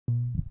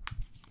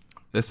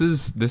This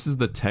is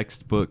the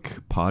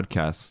textbook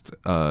podcast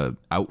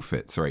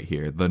outfits right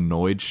here. The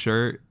Noid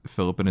shirt,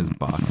 Philip in his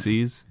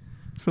boxies.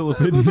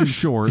 Philip in his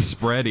shorts.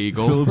 Spread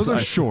eagle. Those are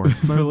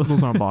shorts.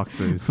 Those aren't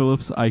boxers.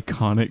 Philip's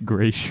iconic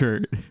gray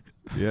shirt.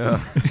 Yeah.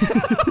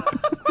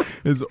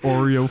 His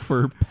Oreo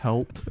fur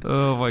pelt.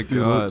 Oh my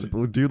god.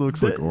 Dude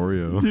looks like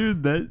Oreo.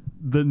 Dude, the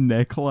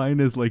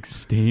neckline is like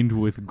stained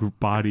with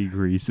body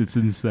grease. It's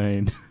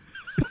insane.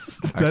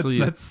 Actually,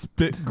 that's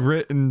spit,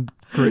 grit, and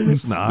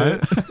Snot.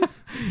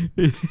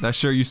 that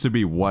shirt used to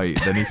be white.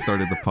 Then he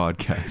started the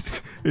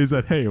podcast. Is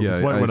that, hey, it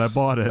was white when I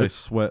bought it. I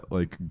sweat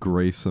like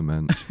gray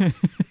cement.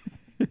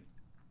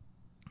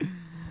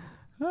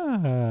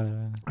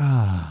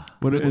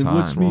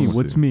 What's me?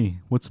 What's me?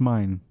 What's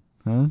mine?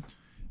 Huh?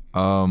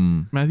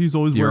 Matthew's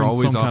always You're wearing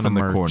always some off kind in of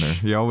the merch. corner.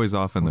 You're always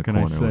off in the can I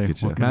corner. say? Look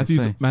at you. What can I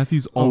say?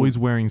 Matthew's always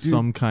wearing dude.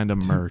 some kind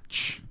of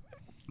merch.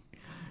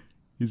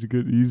 He's a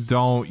good.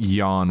 Don't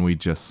yawn. We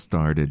just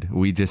started.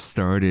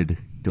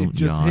 Don't It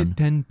just yawn. hit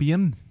 10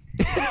 p.m.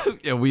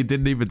 Yeah, we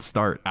didn't even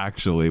start.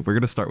 Actually, we're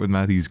gonna start with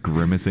Matthew's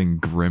grimacing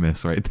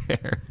grimace right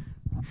there.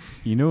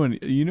 You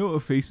know a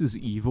face is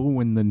evil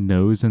when the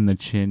nose and the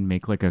chin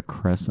make like a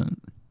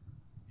crescent.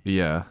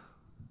 Yeah,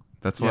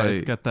 that's Yeah, why.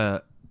 it's got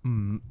that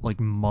like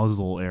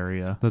muzzle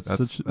area.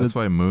 That's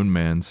why Moon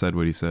Man said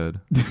what he said.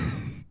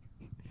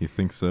 You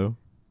think so?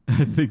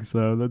 I think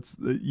so.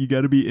 You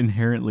got to be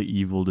inherently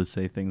evil to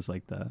say things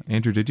like that.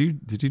 Andrew, did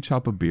you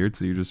chop a beard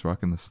so you're just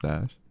rocking the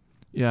stash?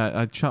 Yeah,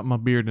 I chopped my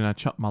beard and I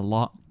chopped my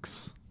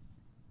locks.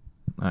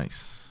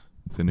 Nice.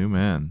 It's a new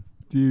man.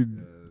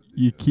 Dude,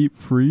 you keep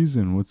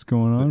freezing. What's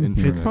going on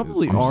here? It's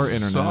probably our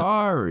internet.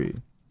 Sorry.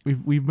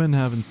 We've been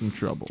having some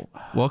trouble.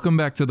 Welcome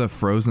back to the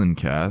Frozen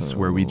Cast,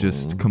 where we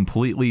just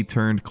completely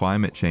turned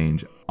climate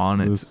change on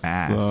its This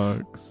ass.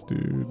 sucks,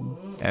 dude.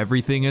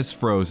 Everything is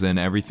frozen.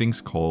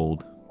 Everything's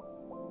cold.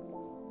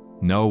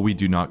 No, we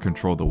do not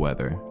control the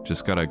weather.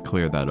 Just gotta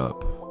clear that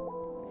up.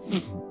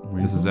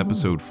 This is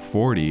episode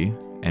 40,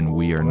 and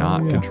we are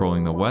not yeah.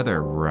 controlling the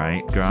weather,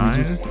 right,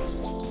 guys?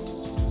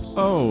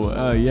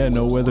 Yeah,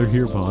 no weather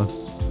here,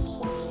 boss.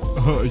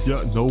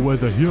 Yeah, no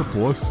weather here,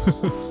 boss.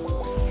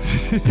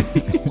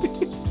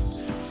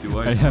 Do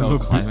I have smell a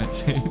climate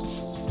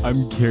change?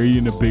 I'm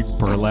carrying a big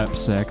burlap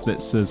sack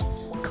that says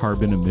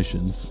carbon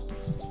emissions.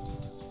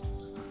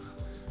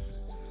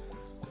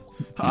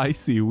 I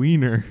see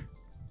wiener.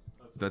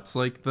 That's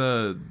like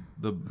the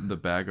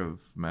bag of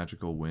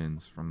magical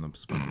winds from the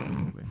SpongeBob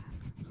movie.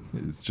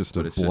 It's just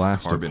But a it's just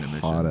blast carbon of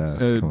emissions. hot ass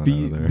coming out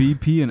of there.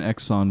 BP and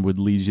Exxon would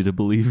lead you to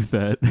believe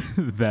that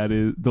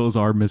those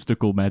are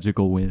mystical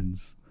magical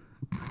winds.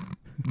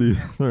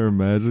 They're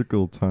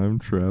magical time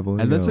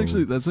traveling. And that's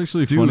elements.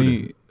 actually Dude.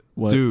 funny.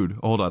 What? Dude,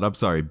 hold on. I'm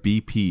sorry.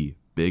 BP,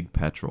 big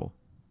petrol.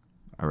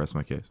 I rest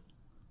my case.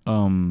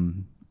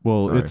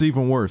 Well, Sorry. it's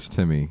even worse,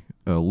 Timmy.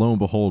 Lo and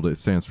behold, it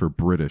stands for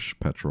British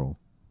petrol.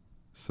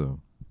 So,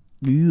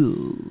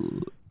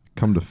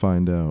 come to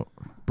find out,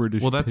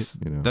 British. Well, that's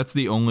you know. that's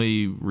the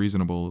only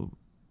reasonable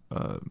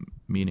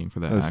meaning for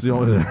that. that's the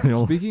acronym.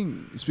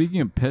 only.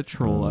 Speaking of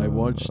petrol, I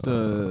watched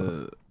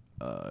a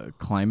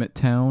Climate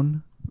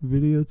Town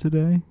video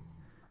today.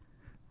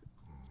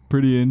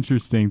 Pretty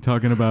interesting,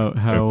 talking about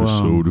how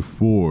Episode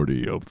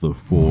 40 of the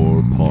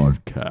 4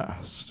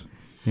 podcast.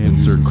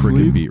 Andrew's Insert cricket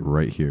asleep. beat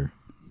right here.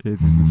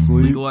 Andrew's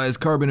asleep. Legalize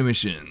carbon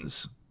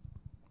emissions.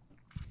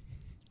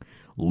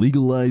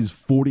 Legalize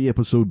 40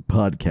 episode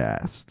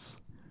podcasts.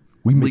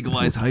 We make this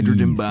Legalize look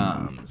hydrogen easy.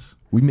 bombs.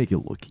 We make it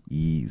look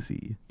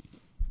easy.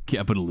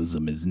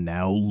 Capitalism is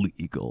now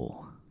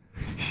legal.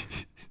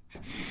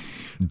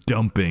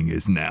 Dumping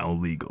is now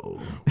legal.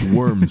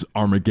 Worms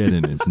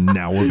Armageddon is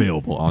now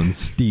available on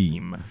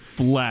Steam.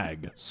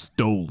 Flag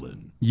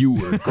stolen. You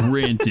were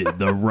granted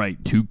the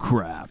right to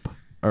crap.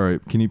 All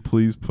right, can you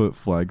please put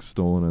flag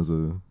stolen as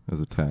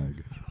a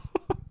tag?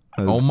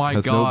 Oh my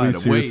has God, Nobody wait,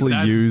 seriously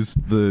that's-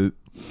 used the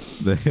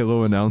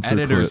Halo announcer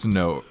Editor's clips?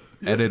 note.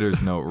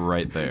 Editor's note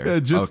right there. Yeah,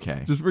 just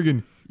okay. just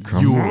friggin'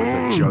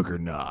 You're the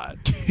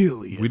juggernaut.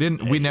 Kill you.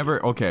 We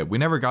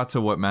never got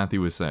to what Matthew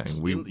was saying.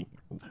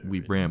 We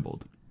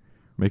rambled.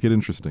 make it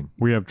interesting.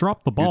 We have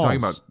dropped the You're balls. talking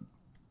about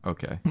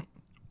okay.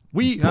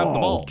 we have the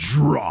ball.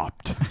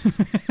 dropped.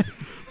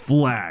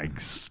 Flag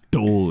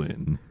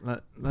stolen.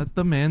 Let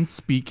the man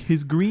speak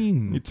his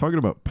green. You talking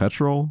about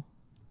petrol?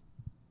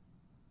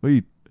 What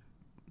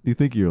you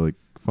think you're like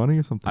funny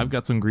or something? I've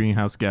got some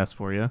greenhouse gas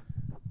for you.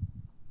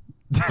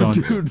 Don't,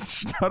 Dude,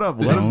 shut up.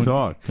 Let him Don't.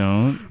 talk.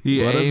 don't.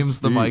 He Let him aims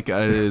the speak. mic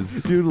at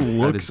his Dude at his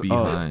looks up.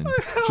 behind.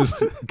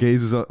 Just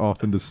gazes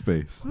off into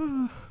space.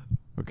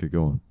 Okay,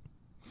 go on.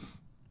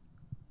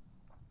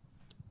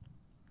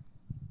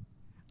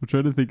 I'm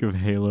trying to think of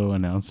Halo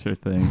announcer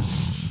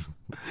things.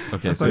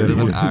 Okay, so thought he you doesn't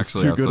wanted- it's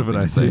actually too have good of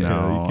an something to say idea.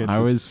 now. you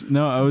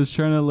No, can't I was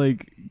trying to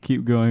like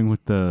keep going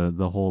with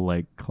the whole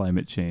like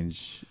climate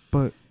change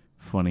But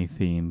funny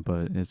theme,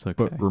 but it's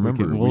okay.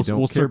 remember, we we'll don't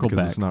care circle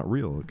because back. it's not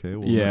real. Okay,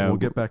 we'll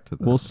get back to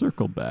that. We'll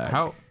circle back.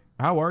 How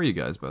are you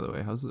guys, by the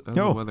way? How's Yo,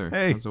 the weather?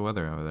 hey. How's the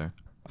weather over there?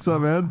 What's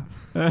up, man?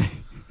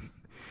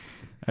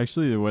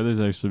 Actually, the weather's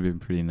actually been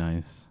pretty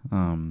nice.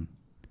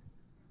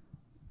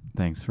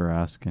 Thanks for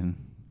asking.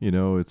 You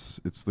know, it's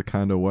the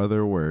kind of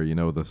weather where, you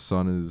know, the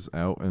sun is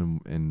out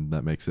and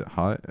that makes it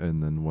hot,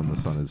 and then when the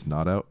sun is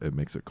not out, it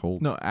makes it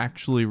cold. No,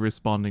 actually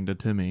responding to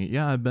Timmy.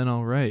 Yeah, I've been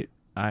all right.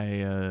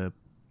 I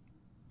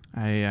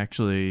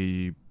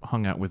actually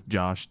hung out with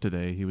Josh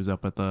today. He was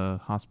up at the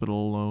hospital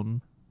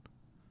alone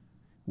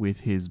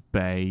with his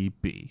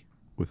baby.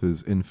 With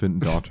his infant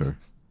daughter.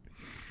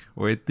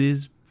 With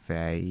this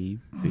baby.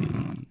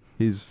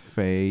 His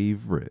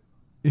favorite.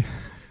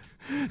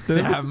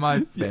 Yeah,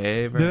 my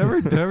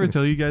favorite. Did I ever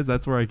tell you guys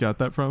that's where I got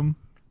that from?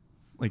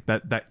 Like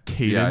that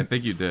cadence. Yeah, I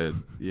think you did.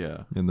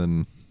 Yeah. And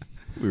then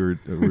we were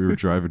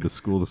driving to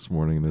school this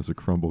morning, and there's a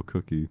crumble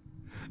cookie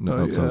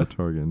outside the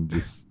Target. And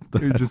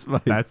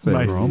that's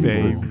my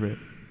favorite.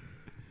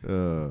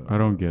 I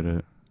don't get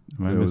it.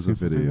 Am I It was a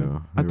missing something?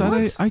 video. I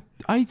thought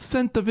I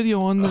sent the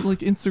video on like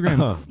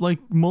Instagram like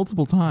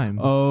multiple times.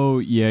 Oh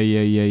yeah.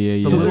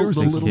 So This there was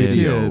a this little kid.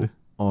 video.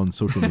 On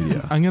social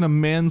media. I'm gonna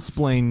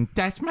mansplain.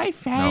 That's my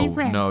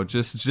favorite. No,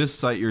 just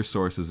cite your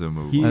sources and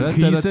move. He, on.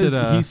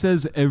 he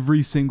says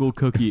every single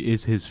cookie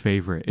is his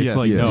favorite. It's Yes.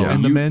 like Yeah. no,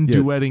 and the you- man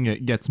duetting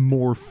it gets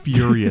more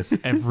furious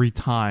every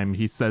time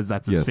he says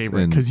that's his Yes,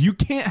 favorite, and- because you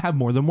can't have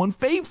more than one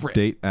favorite.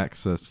 Date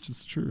access.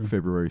 It's true.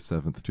 February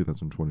 7th,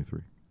 2023.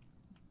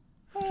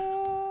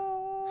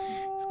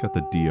 He's got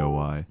the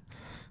DOI.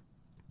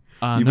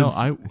 Even No, s-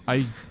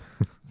 I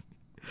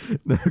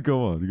No,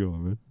 go on,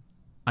 man.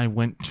 I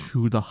went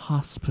to the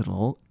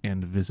hospital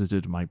and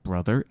visited my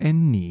brother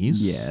and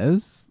niece.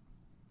 Yes.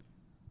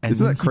 And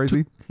Isn't then that he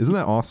crazy? took- Isn't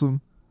that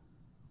awesome?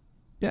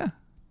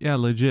 yeah,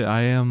 legit.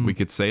 I am. We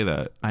could say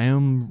that. I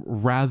am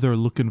rather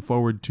looking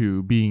forward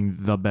to being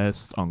the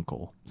best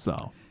uncle.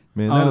 So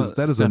Man, that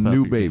is a Step up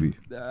new your baby.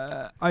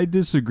 I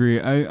disagree.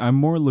 I'm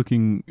more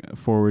looking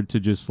forward to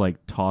just like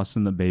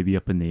tossing the baby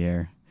up in the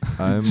air,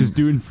 I'm just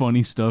doing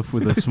funny stuff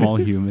with a small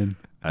human.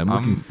 I'm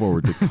looking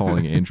forward to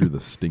calling Andrew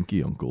the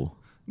stinky uncle.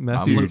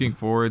 Matthew, I'm looking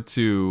forward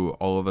to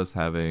all of us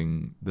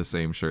having the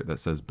same shirt that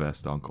says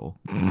 "Best Uncle."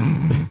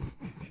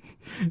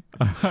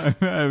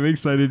 I'm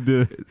excited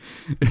to.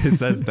 It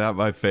says that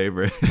my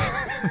favorite.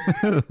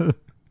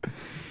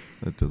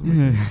 That doesn't make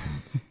any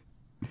sense.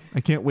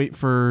 I can't wait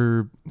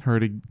for her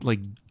to like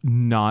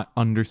not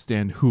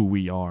understand who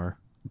we are.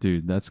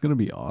 Dude, that's gonna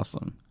be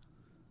awesome.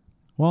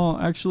 Well,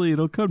 actually,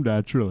 it'll come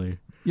naturally.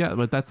 Yeah,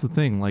 but that's the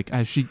thing. Like,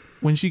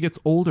 when she gets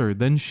older,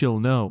 then she'll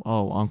know.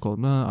 Oh, Uncle,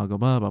 nah, I'll go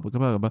blah blah blah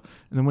blah blah.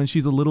 And then when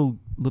she's a little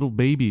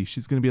baby,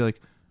 she's gonna be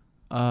like,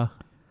 Well,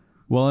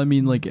 I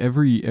mean, like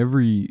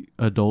every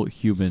adult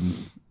human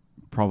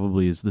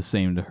probably is the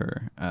same to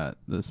her at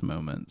this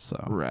moment.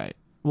 So right.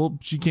 Well,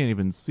 she can't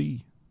even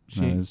see.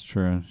 that is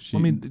true. She, I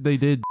mean, they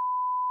did.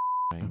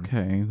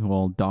 okay.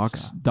 Well,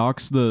 docs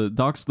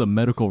the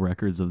medical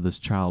records of this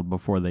child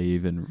before they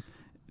even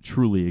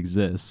truly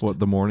exist. What,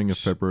 the morning of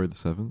February the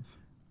 7th?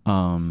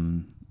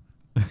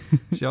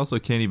 She also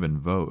can't even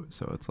vote,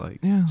 so it's like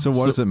Yeah. So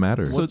what does it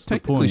matter? So What's the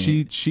technically,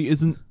 point? she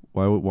isn't.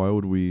 Why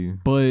would we?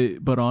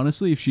 But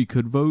honestly, if she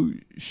could vote,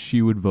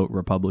 she would vote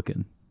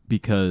Republican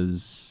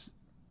because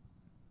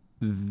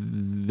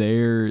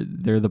they're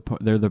the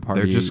party.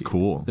 they're just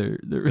cool. They're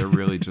They're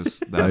really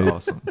just that I-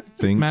 awesome.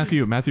 Think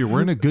Matthew,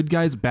 we're in a good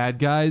guys, bad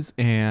guys,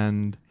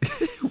 and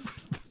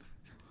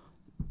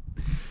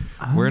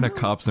We're in a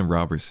cops and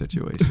robbers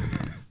situation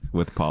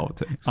with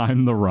politics.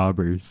 I'm the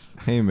robbers.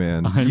 Hey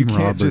man, I'm you can't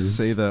robbers. just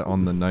say that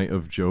on the night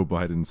of Joe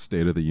Biden's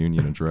State of the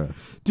Union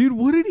address. Dude,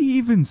 what did he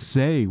even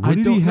say? What I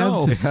did he don't have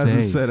know. to He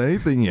hasn't say? said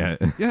anything yet.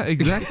 yeah,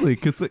 exactly.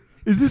 Because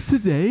Is it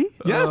today?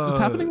 yes, it's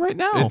happening right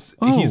now. It's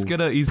Oh, he's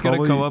gonna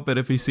probably- come up, and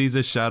if he sees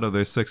his shadow,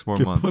 there's 6 more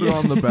months. Put it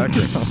on the background.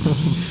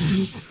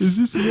 Is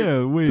this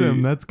wait?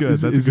 Tim, that's good.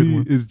 Is, That's a is good he-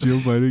 one. Is Joe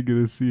Biden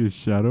gonna see his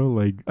shadow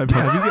like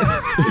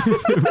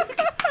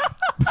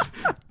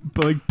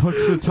like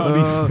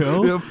Puxatawny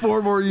Phil? Yeah,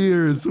 4 more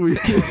years. He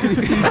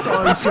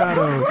saw his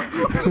shadow.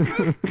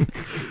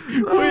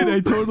 Wait,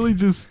 I totally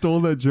just stole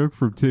that joke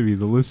from Timmy.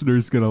 The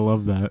listener's gonna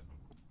love that.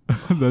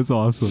 That's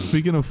awesome.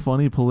 Speaking of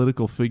funny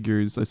political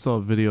figures, I saw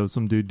a video of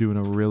some dude doing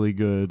a really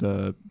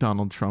good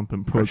Donald Trump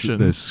impression.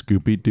 The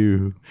Scooby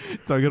Doo.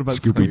 Talking about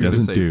Scooby You're gonna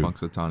doesn't say do.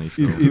 Punxsutawney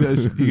He, Phil. he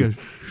does. He goes,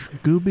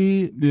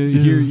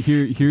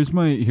 Scooby.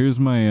 Here's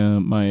my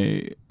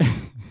my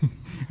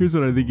here's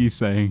what I think he's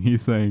saying.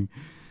 He's saying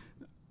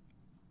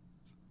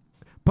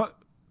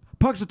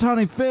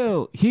Puxatawny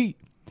Phil, he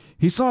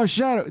saw a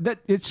shadow that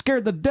it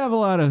scared the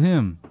devil out of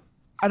him.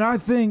 And I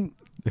think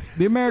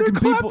the American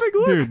people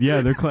dude,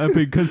 yeah, they're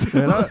clapping because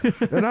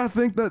And I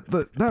think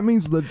that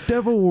means the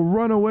devil will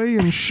run away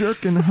and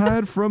shirk and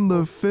hide from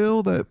the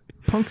Phil that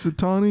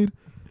Punxsutawney'd.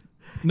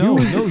 No,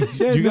 He no, was-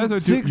 you guys are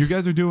six you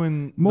guys are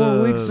doing more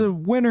the, weeks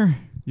of winter.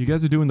 You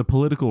guys are doing the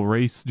political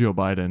race, Joe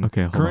Biden.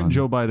 Okay, hold Current on.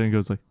 Joe Biden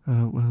goes like,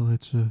 well,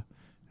 it's yeah,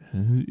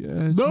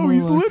 it's No, more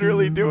he's like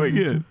literally a- doing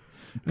it.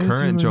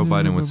 Current Joe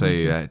Biden would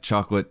say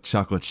chocolate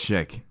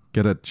shake,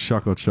 Get a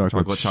chocolate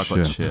chocolate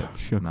chip. chip.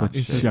 Chocolate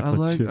He chip. says,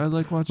 Chocolate I chip.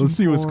 like watching. Let's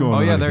see what's porn." going Oh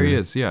on. yeah, there he here.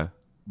 is. Yeah,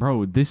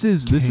 Bro, this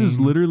is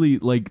King. literally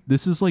like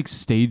this is like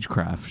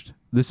stagecraft.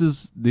 This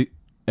is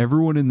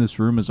everyone in this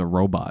room is a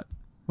robot.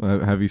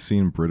 Have you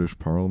seen British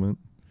Parliament?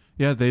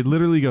 Yeah, they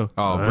literally go.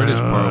 Oh, British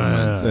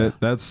Parliament.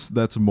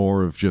 That's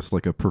more of just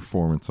like a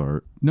performance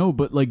art. No,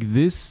 but like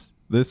this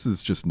This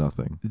is just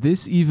nothing.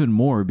 This even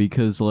more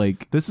because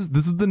like This is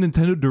the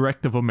Nintendo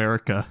Direct of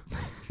America.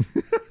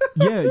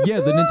 yeah,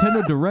 the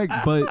Nintendo Direct,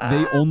 but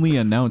they only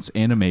announce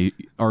anime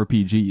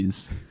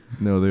RPGs.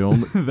 No, they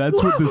only.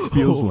 That's what this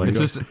feels Oh my like. It's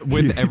God. just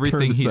with You everything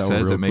turned he this out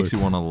says, real it makes quick.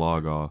 you want to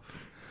log off.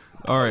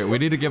 All right, we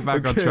need to get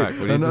back on Okay, track. We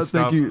need to enough.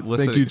 stop Thank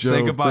listening. you, Joe.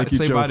 Say goodbye. Thank you,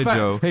 Say bye to Fat.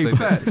 Joe. Hey, Say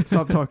Fat,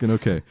 stop talking.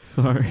 Okay.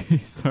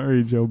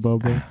 Sorry, Joe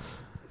Bubba.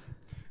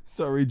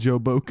 Sorry, Joe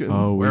Boken.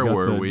 Oh, Where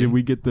were we? Did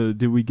we get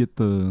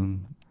the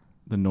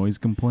noise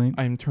complaint?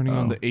 I'm turning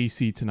on the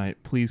AC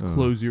tonight. Please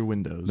close your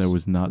windows. That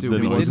was not Dude, the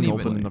we noise didn't wasn't even-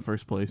 open in the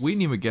first place. We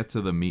didn't even get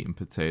to the meat and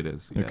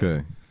potatoes yet.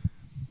 Okay.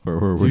 Where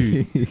were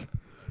we?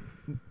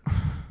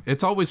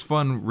 It's always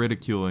fun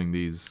ridiculing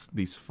these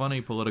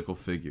funny political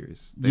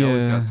figures. They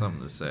always Yeah. got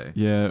something to say.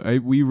 Yeah,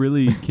 we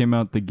really came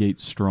out the gate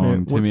strong,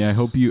 Man, Timmy. I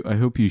what's-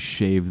 hope you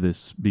shave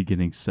this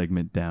beginning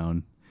segment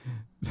down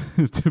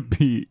to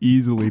be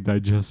easily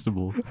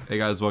digestible. Hey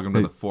guys, welcome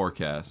to the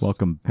forecast.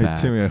 Welcome Hey, back.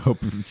 Timmy, I hope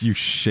you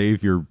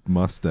shave your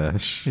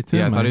mustache. Hey, Tim,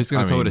 Yeah, I thought he was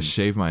going I to tell me to mean-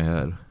 shave my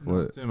head.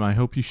 What? Tim, I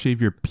hope you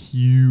shave your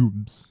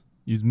pubes.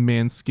 Use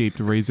Manscaped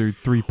Razor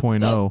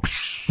 3.0.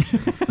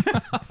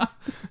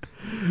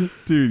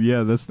 Dude,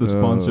 yeah, that's the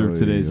sponsor of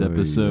today's Oy,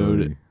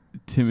 episode, oy.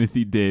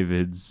 Timothy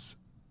Davids.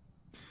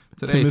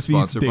 Today's Timothy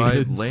sponsored by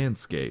Davids.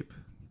 Landscape.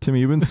 Timmy,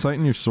 you been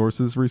citing your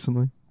sources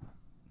recently?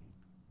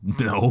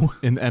 No.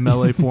 In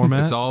MLA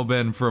format. It's all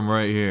been from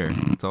right here.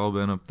 It's all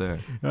been up there.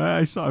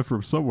 I saw it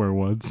from somewhere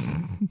once.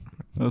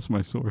 That's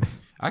my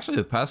source. Actually,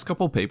 the past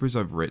couple papers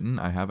I've written,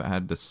 I haven't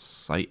had to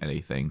cite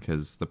anything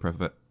because the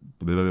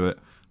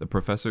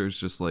professor is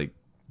just like,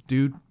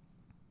 dude,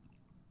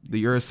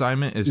 your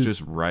assignment is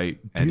just write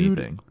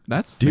anything.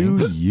 That's Do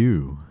stinks.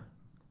 you?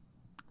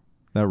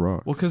 That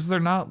rocks. Well, because they're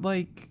not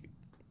like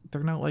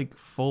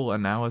full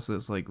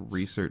analysis like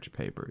research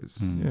papers.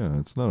 Yeah,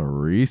 it's not a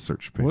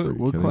research paper. What- you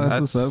what kidding? class-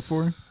 was that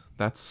for?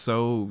 That's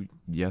so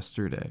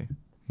yesterday.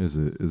 Is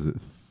it?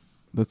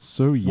 That's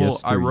so Well,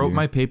 I wrote yesteryear.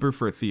 my paper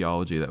for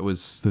theology. That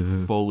was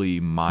fully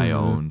my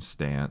own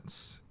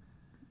stance.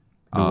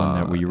 The one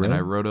that we read? And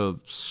I wrote a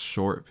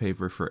short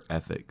paper for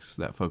ethics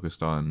that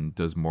focused on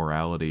does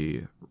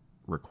morality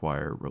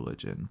require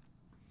religion?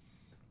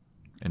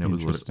 And it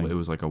Interesting.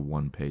 was like a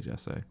 1-page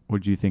essay.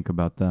 What'd you think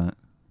about that?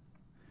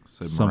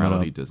 Said Sum it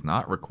morality up. does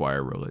not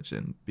require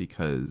religion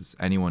because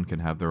anyone can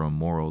have their own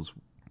morals,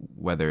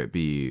 whether it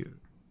be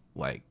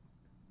like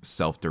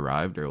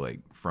self-derived or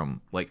like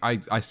from like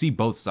I see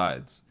both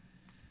sides.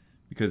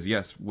 Because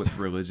yes, with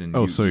religion,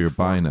 Oh, so you're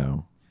bi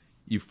now.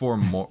 you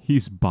form more.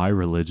 He's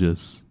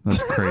bi-religious.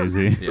 That's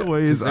crazy. Yeah, The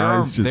way his 'cause there are,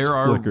 eyes just there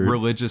are flickered.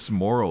 religious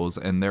morals,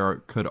 and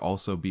could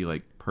also be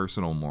like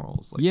personal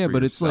morals. Like yeah, for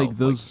but it's like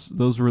yourself,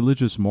 those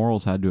religious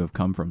morals had to have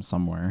come from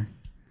somewhere.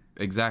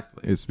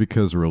 exactly. It's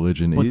because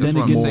religion But is then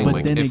what I'm again, saying, but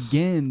like, then if-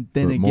 again,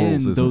 But morals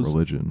isn't those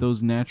religion.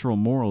 those natural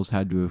morals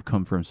had to have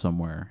come from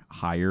somewhere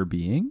higher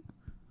being.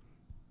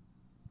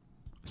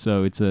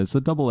 So it's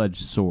a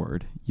double-edged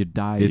sword. You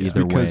die It's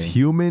either because way.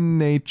 human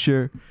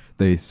nature.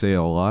 They say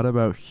a lot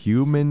about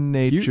human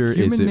nature. Is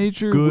human it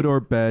nature good w- or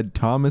bad?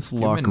 Thomas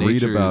Human Locke,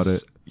 read about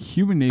nature's it.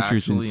 Human nature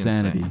is actually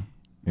insanity. insane.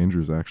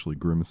 Andrew's actually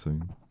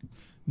grimacing.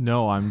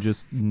 No, I'm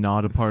just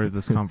not a part of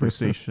this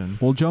conversation.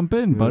 Well, jump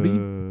in, buddy.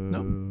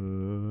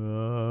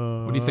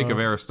 What do you think of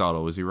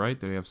Aristotle? Was he right?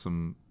 Did he have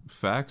some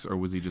facts, or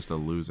was he just a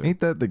loser?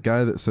 Ain't that the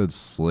guy that said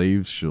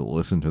slaves should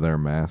listen to their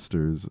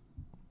masters?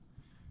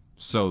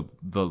 So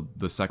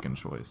the second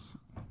choice,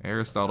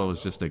 Aristotle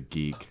was just a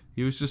geek.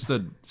 He was just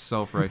a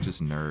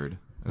self-righteous nerd.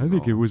 I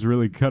think it was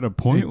really kind of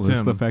pointless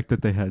Tim. the fact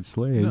that they had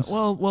slaves.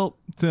 Well,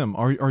 Tim,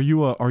 are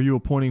you a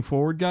pointing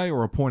forward guy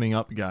or a pointing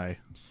up guy?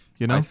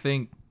 You know, I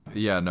think.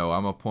 Yeah, no,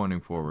 I'm a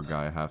pointing forward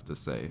guy. I have to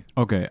say.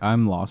 Okay,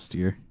 I'm lost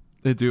here.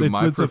 Dude,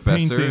 my it's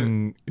professor- a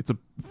painting. It's a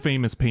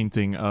famous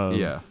painting of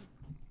Yeah.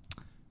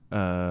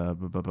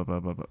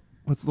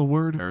 What's the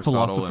word? Aristotle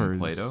and Philosophers.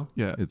 Plato?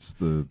 Yeah. It's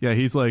the Yeah,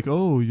 he's like,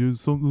 oh, you're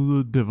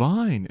something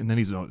divine, and then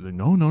he's no, the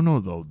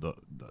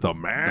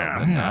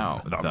man,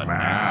 Now, the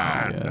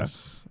now.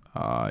 Yes.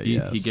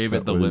 He gave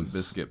it the That Limp was-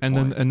 Bizkit and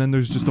point. then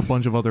there's just a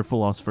bunch of other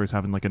philosophers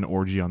having like an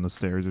orgy on the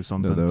stairs or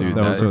something. no, Dude,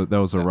 that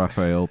was a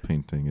Raphael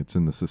painting. It's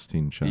in the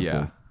Sistine Chapel.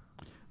 yeah.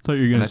 I thought you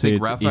were And gonna I say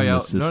think it's Raphael. in the No,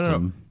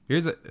 system. no.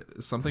 Here's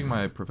something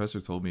my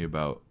professor told me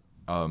about.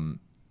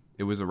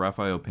 It was a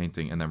Raphael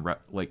painting, and then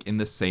like in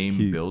the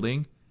same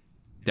building,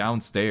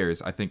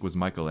 downstairs, I think was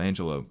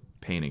Michelangelo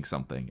painting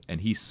something,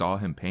 and he saw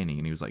him painting,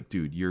 and he was like,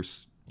 "Dude, you're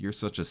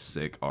such a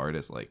sick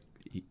artist." Like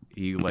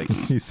he like.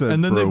 He said,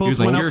 And then they "Bro, both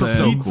like, went out "You're for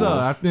so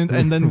pizza cool."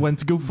 and then went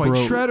to go fight Bro,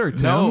 Shredder.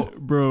 Tim. No,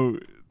 Bro,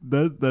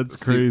 that's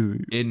See,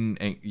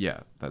 crazy.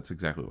 Yeah, that's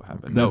exactly what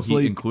happened. That's no,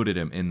 he like- included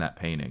him in that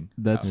painting.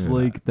 That's after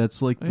like that.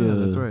 Oh, yeah,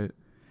 that's right.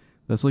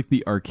 That's like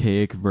the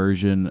archaic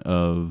version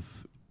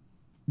of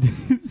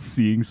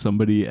seeing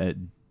somebody at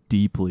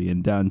Deeply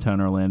in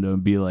downtown Orlando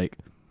and be like,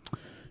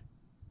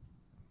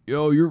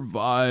 "Yo, your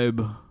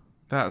vibe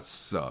That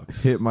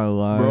sucks. Hit my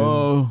line.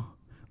 Bro,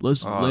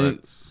 let's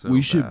that's so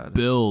we should bad.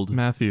 build.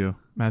 Matthew,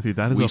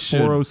 that is We a should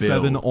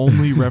 407 build.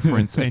 only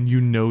reference, and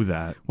you know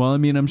that. Well, I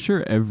mean, I'm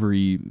sure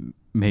every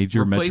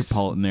major Replace-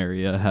 metropolitan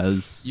area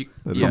has you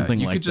something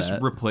like could just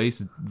that.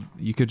 replace.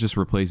 You could just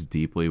replace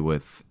deeply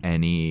with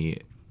any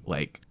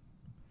like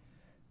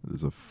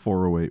There's a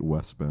 408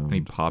 westbound.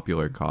 any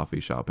popular coffee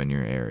shop in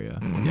your area.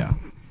 Yeah.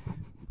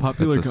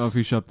 Popular That's a s-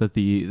 coffee shop that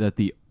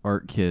the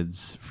art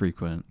kids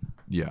frequent.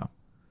 Yeah.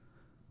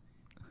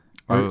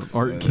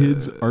 Art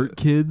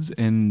kids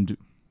and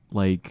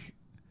like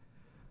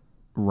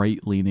right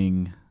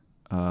leaning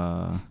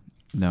no.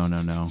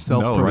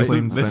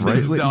 Self-proclaimed this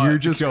is centrist. not You're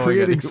just going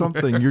creating anywhere.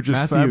 something. You're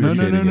just Matthew,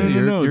 fabricating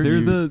it.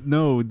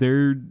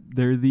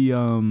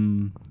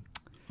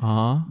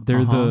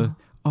 They're the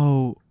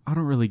I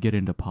don't really get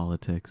into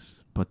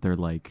politics, but they're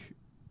like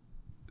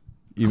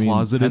You mean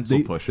closeted.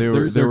 pencil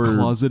pusher. They're were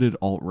closeted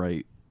alt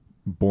right.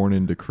 born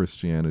into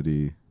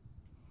Christianity.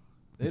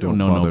 They don't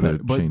know no bother better,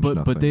 to but change they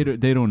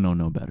nothing. don't know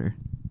no better.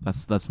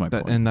 That's my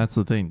point. And that's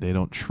the thing. They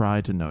don't try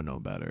to know no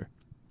better.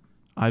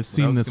 I've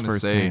seen was this gonna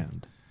say-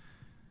 firsthand.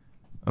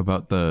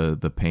 About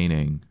the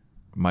painting,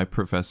 my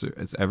professor,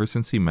 ever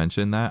since he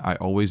mentioned that, I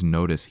always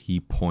notice he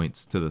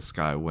points to the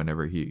sky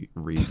whenever he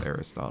reads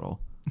Aristotle.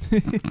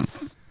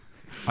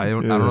 I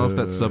don't know if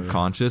that's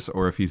subconscious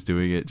or if he's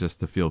doing it just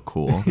to feel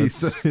cool. He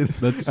said,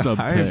 that's I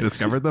subtext. have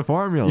discovered the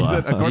formula. He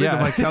said, according Yeah.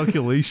 to my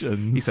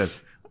calculations. He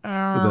says,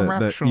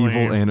 that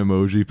evil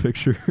Animoji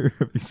picture.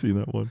 Have you seen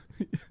that one?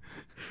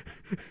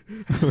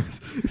 It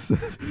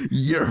says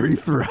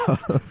urethra.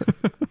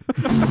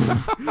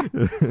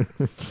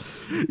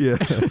 Yeah.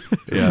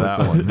 yeah,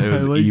 that one. It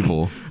was I like-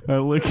 evil. I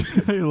like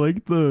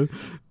the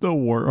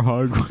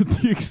warthog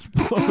with the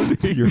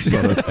exploding. Your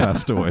son has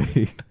passed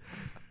away.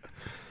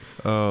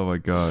 Oh my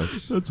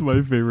gosh. That's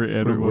my favorite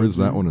animal. Where's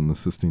that one in the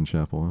Sistine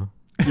Chapel,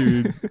 huh?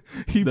 dude?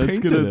 He That's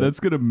painted gonna it. that's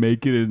gonna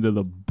make it into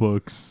the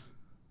books.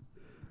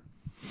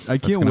 I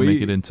That's can't gonna wait.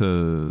 make it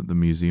into the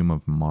Museum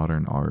of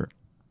Modern Art.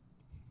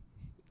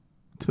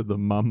 to the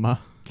mama.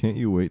 Can't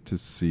you wait to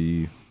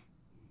see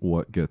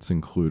what gets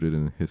included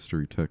in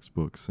history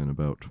textbooks in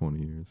about 20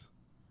 years?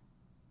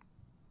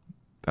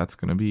 That's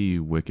gonna be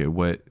wicked.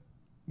 What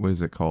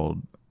is it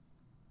called?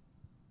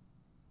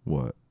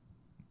 What?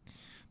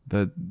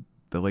 The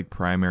like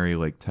primary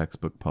like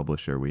textbook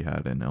publisher we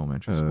had in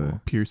elementary school.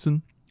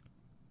 Pearson?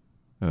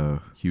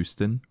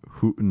 Houston,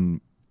 Houghton.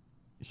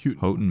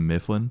 Houghton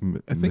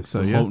Mifflin, I think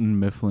so, yeah. Houghton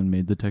Mifflin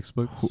made the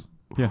textbooks.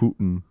 Yeah.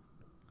 Houghton.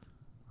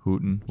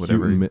 Houghton,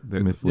 whatever.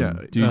 Mifflin. Yeah.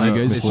 Dude, you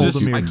guys It's told just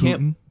Holdemir I can't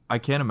Houghton. I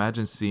can't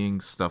imagine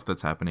seeing stuff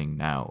that's happening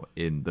now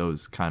in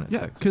those kind of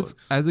Yeah, because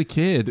textbooks. as a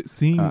kid,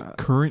 seeing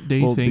current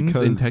day well, things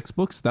in because-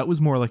 textbooks, that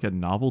was more like a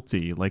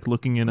novelty. Like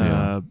looking in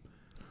Yeah.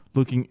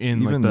 looking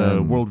in Even like the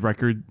then- world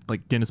record,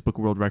 like Guinness Book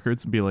of World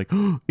Records, and be like,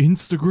 oh,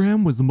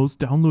 Instagram was the most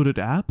downloaded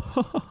app.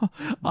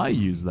 I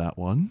use that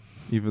one.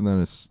 Even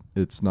then,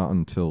 it's not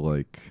until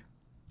like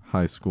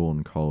high school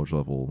and college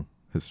level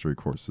history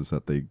courses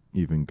that they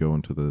even go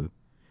into the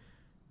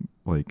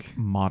like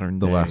Modern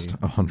the day last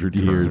 100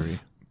 history. years.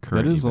 That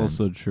Current is event.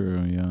 also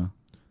true. Yeah.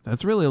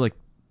 That's really like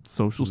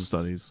social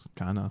studies,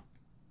 kind of.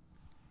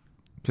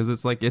 Because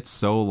it's like it's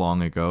so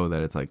long ago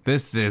that it's like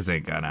this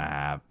isn't gonna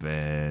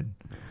happen.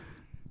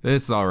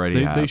 This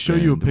already happened. They show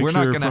you a We're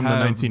not picture gonna from the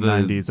have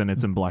 1990s, and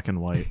it's in black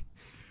and white.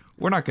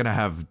 We're not gonna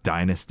have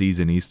dynasties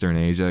in Eastern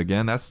Asia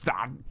again. That's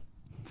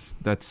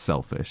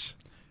selfish.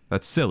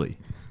 That's silly.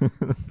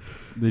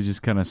 They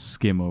just kind of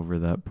skim over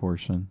that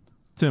portion.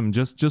 Tim,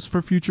 just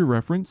for future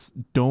reference,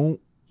 don't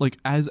like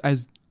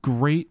as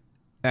great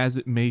as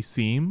it may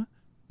seem,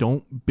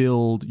 don't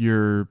build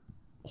your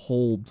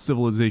whole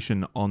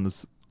civilization on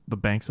the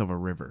banks of a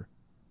river.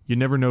 You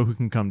never know who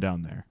can come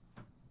down there.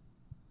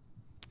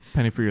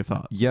 Penny for your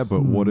thoughts. Yeah,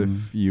 but what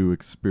if you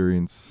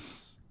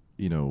experience,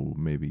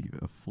 maybe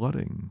a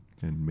flooding,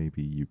 and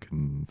maybe you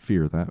can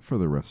fear that for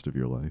the rest of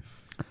your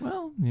life?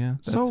 Well, yeah,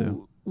 that So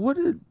too. what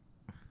did?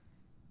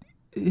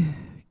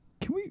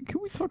 Can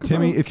we talk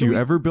Timmy, about? if can you we-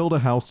 ever build a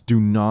house, do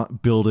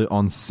not build it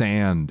on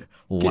sand.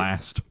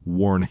 Last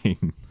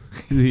warning.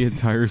 the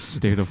entire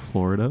state of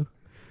Florida.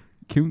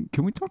 Can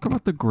we talk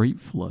about the Great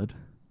Flood?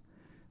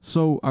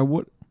 So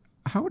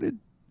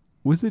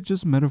was it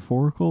just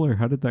metaphorical, or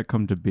how did that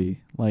come to be?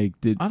 Like,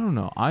 I don't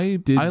know. I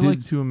did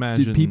like to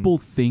imagine. Did people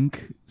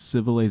think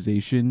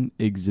civilization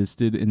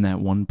existed in that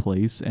one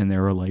place, and they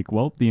were like,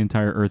 "Well, the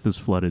entire Earth is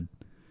flooded,"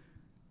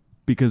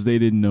 because they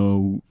didn't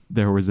know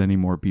there was any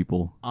more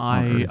people.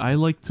 on Earth? I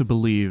like to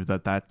believe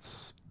that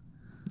that's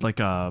like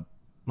a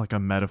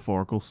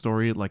metaphorical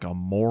story, like a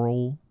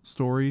moral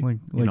story. Like-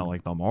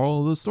 like the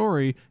moral of the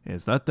story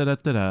is that da da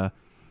da da.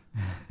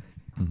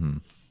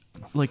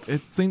 Like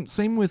it's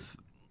same with.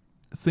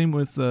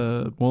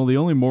 Well, the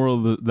only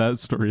moral of that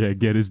story I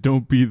get is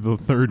don't be the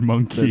third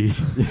monkey.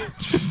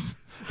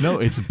 No,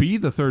 it's be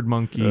the third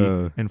monkey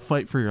Uh. and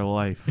fight for your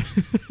life.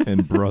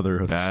 And brother,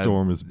 a Bad.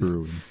 storm is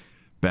brewing.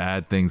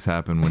 Bad things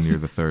happen when you're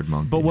the third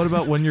monkey. But what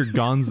about when you're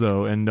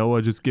Gonzo and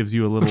Noah just gives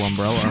you a little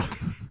umbrella?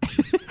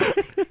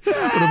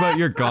 What about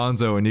your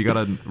Gonzo and you got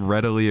a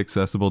readily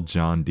accessible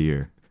John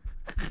Deere?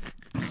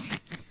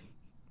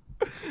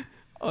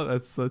 Oh,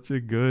 that's such a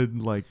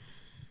good like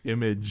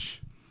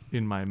image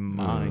in my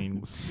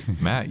mind.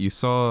 Matt, you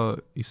saw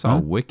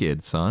Huh?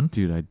 Wicked, son.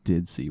 Dude, I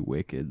did see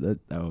Wicked.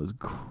 That was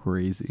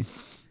crazy.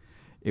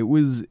 It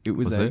was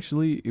Was it?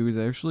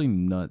 actually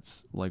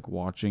nuts, like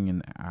watching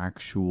an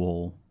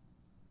actual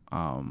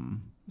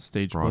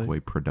Stage Broadway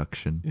play.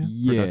 production.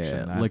 yeah,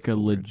 Production, that's like a the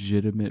word.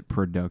 legitimate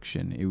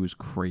production. It was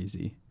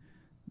crazy.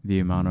 The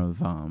amount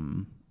of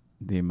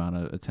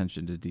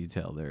attention to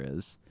detail there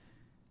is.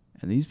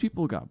 And these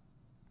people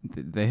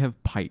they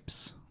have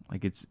pipes.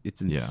 Like it's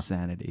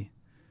insanity.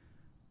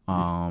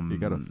 You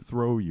gotta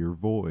throw your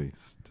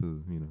voice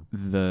to,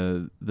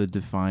 The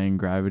Defying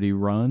Gravity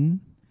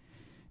run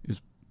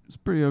it's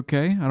pretty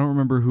okay. I don't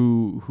remember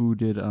who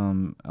did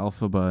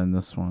Elphaba in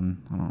this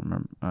one. I don't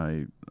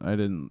remember. I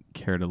didn't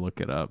care to look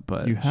it up,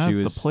 but You have she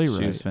the was playwright.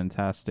 She was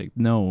fantastic.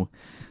 No,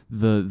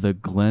 the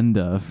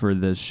Glenda for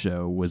this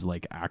show was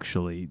like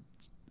actually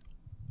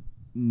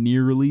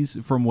nearly,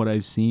 from what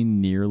I've seen,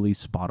 nearly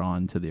spot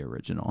on to the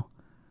original.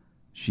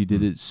 She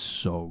did it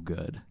so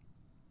good.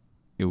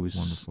 It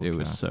was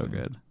Wonderful so casting.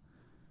 good.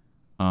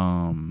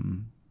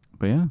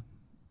 But yeah,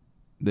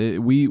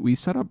 we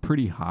set up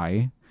pretty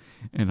high,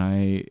 and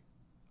I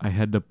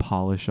had to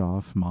polish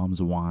off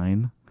Mom's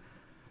wine,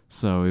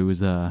 so it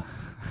was I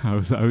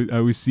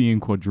was seeing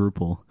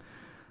quadruple,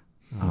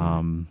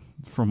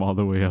 from all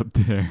the way up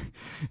there,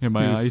 and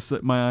my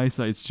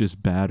eyesight's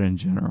just bad in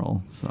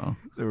general. So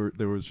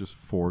there was just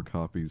 4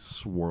 copies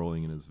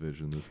swirling in his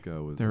vision. This guy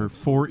was. There are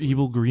 4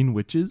 evil green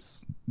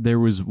witches. there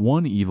was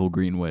one evil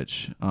green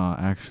witch,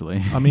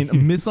 actually. I mean, a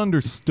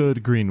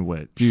misunderstood green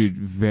witch. Dude,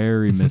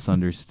 very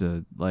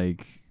misunderstood.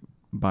 Like,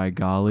 by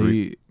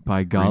golly,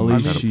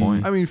 Witch had a she.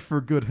 point. I mean,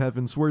 for good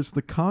heavens, where's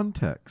the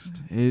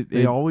context? It,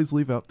 They it, always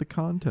leave out the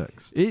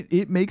context.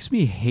 it makes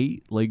me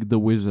hate like the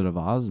Wizard of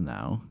Oz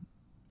now.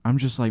 I'm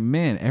just like,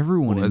 man,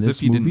 everyone in As this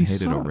if you didn't movie hate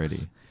sucks. it already.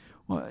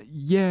 Well,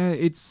 yeah,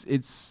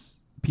 it's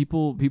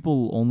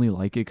people only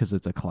like it because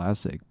it's a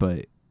classic,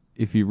 but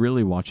if you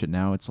really watch it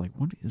now, it's like,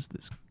 what is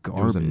this was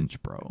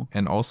garbage, bro?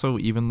 And also,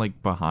 even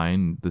like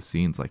behind the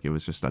scenes, like it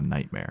was just a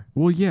nightmare.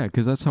 Well, yeah,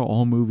 because that's how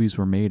all movies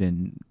were made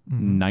in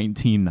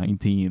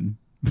 1919.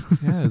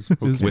 Yeah,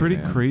 it was Okay, pretty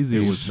man. crazy.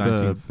 It was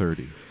the-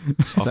 1930.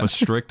 Off a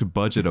strict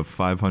budget of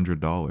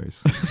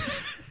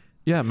 $500.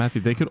 Yeah,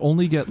 Matthew, they could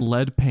only get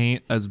lead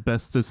paint,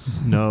 asbestos,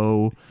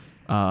 snow,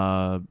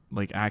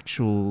 like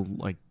actual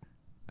like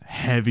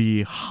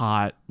heavy,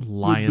 hot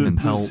lion And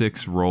pelt.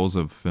 6 rolls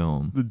of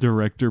film. The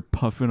director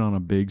puffing on a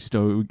big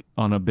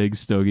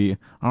stogie.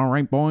 All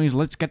right, boys,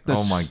 let's get this.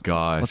 Oh my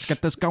gosh. Let's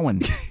get this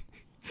going.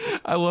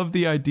 I love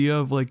the idea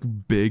of like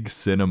big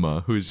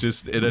cinema who's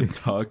just in a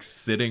tux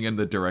sitting in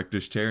the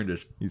director's chair and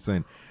just He's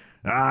saying,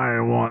 "I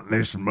want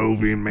this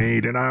movie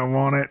made, and I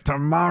want it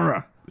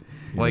tomorrow."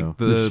 like know,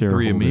 the the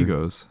Three shareholder.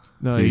 Amigos.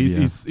 No, Dude, he's,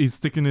 yeah. he's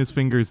sticking his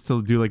fingers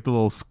to do like the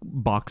little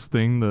box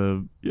thing.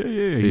 The yeah.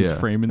 He's Yeah.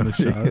 framing the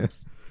shot.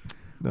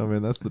 No,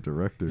 man, that's the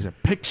director. he's a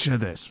picture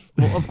this.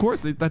 Well, of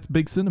course, that's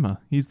big cinema.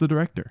 He's the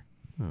director.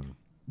 Oh.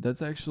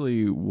 That's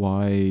actually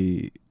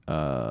why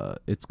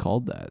it's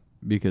called that,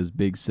 because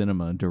Big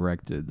Cinema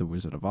directed The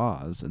Wizard of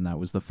Oz, and that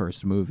was the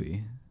first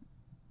movie.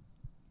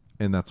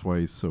 And that's why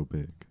he's so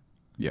big.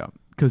 Yeah,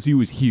 because he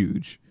was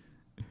huge.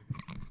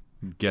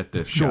 Get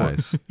this, Sure.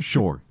 guys.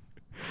 Sure.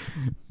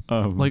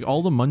 Like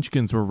all the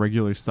Munchkins were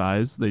regular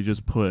size. They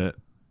just put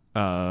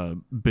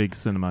big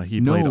cinema.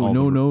 He played all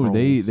the no.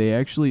 roles. They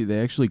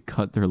actually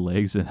cut their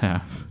legs in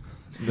half.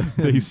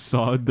 They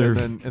sawed their.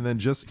 And then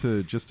just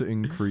to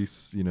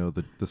increase,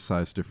 the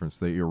size difference,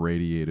 they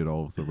irradiated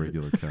all of the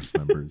regular cast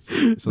members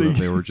so that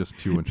they were just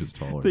 2 inches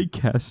taller. They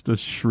cast a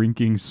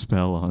shrinking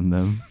spell on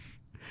them.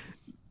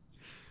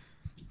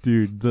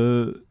 Dude,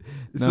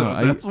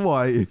 That's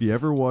why if you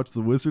ever watch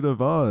The Wizard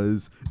of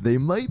Oz, they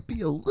might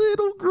be a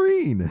little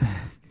green.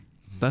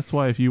 That's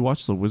why if you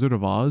watch The Wizard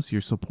of Oz,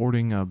 you're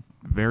supporting a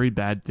very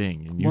bad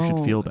thing, and you should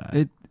feel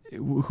bad.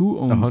 Who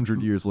owns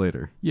 100 years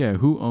later. Yeah,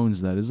 who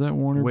owns that? Is that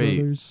Warner Wait.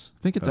 Brothers?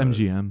 I think it's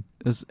MGM.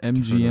 Is Turner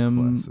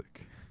MGM?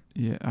 Classic.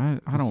 Yeah,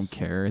 I don't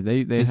care.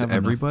 They Is have enough-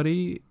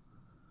 everybody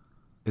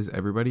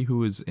who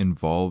was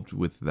involved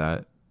with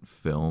that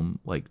film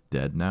like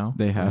dead now?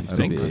 They have I to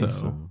think be.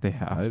 so. They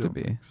have I to don't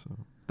be. think so.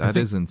 That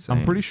is insane.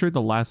 I'm pretty sure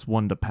the last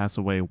one to pass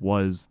away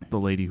was the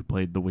lady who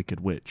played the Wicked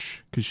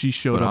Witch, because she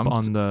showed But up I'm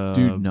on the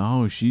Dude,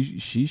 no, she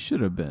should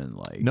have been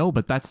like No,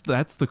 but that's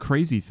the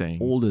crazy thing.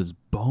 old as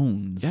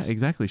bones. Yeah,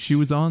 exactly. She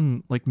was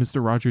on like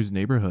Mr. Rogers'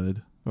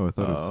 Neighborhood. Oh, I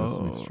thought it was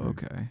Sesame Oh, Street.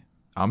 okay.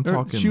 I'm Or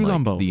talking she was like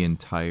on both. the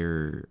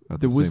entire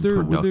At There the was same there-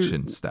 time. were there-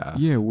 production staff.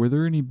 Yeah, were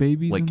there any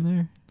babies Like- in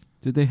there?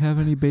 Did they have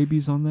any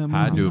babies on that movie?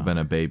 Had to have been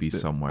a baby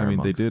somewhere. I mean,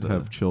 they amongst did the-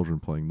 have children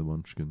playing the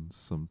Munchkins.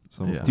 Some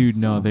Yeah. Dude,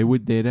 no,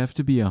 they'd have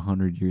to be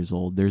 100 years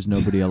old. There's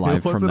nobody alive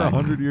It from wasn't that.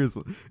 100 years.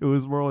 It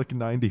was more like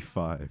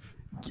 95.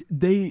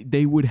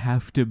 They would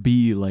have to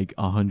be like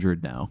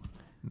 100 now.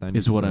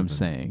 Is what I'm 97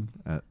 saying.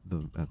 At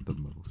the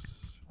most.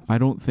 I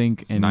don't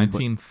think It's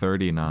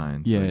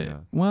 1939. Yeah, So yeah.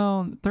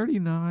 well,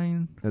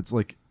 39. That's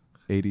like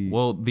 80.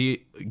 Well,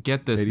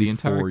 get this, the 84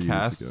 entire years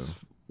cast, ago.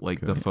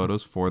 like Okay. the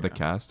photos for the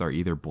cast are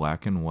either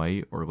black and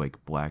white or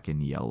like black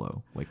and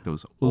yellow, like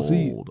those Well,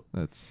 see, old.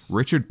 That's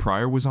Richard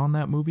Pryor was on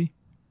that movie.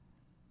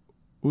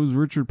 What was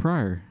Richard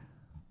Pryor?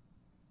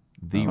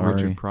 The Sorry.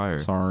 Richard Pryor,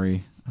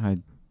 Sorry.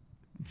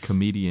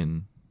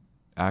 comedian,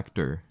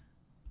 actor.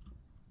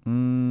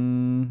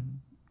 Mm,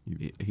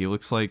 He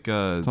looks like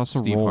toss a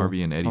Steve roll.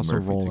 Harvey and Eddie Toss a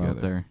Murphy roll together.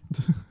 out there.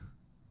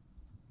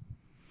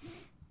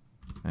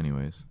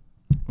 Anyways,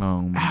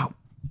 Ow,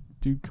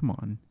 dude, come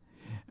on.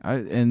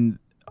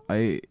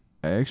 I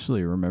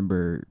actually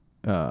remember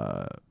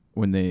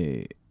when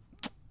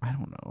I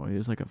don't know, it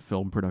was like a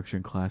film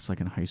production class, like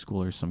in high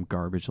school or some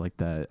garbage like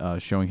that,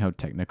 showing how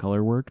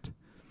Technicolor worked.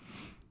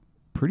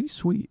 Pretty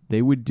sweet.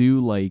 They would do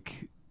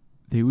like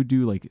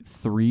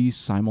 3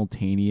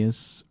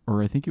 simultaneous,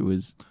 or I think it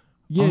was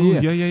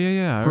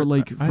yeah. for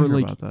I heard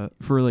about that.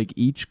 for like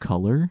each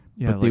color,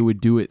 Yeah, but they like-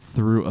 would do it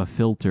through a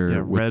filter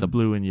Yeah, with red, the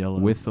blue, and yellow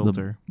with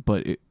filter.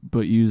 but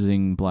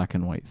using black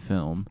and white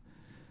film.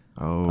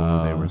 they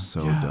were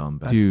so yeah, dumb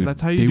back Dude, that's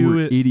how you they do were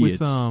it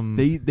idiots.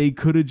 with They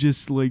could have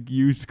just like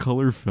used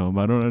color film.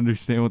 I don't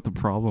understand what the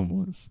problem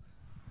was.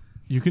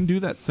 You can do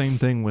that same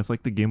thing with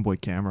like the Game Boy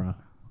camera.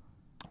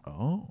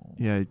 Oh,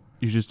 Yeah,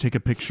 you just take a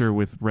picture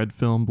with red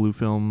film, blue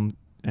film,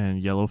 and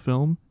yellow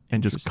film,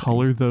 and just Interesting.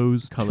 color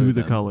those Color to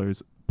the them.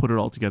 colors. Put it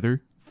all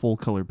together, full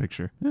color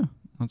picture. yeah,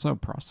 that's how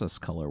process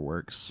color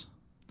works.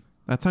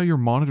 That's how your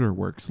monitor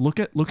works. Look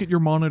at your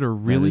monitor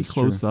really is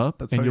close true. up,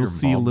 That's and how you'll your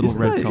see mom- little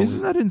Isn't red that, colors.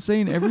 isn't that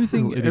insane?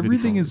 Everything Little itty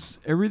bitty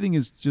everything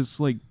is just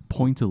like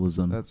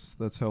pointillism.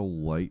 that's how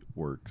light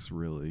works,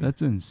 really.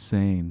 That's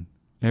insane.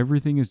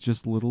 Everything is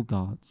just little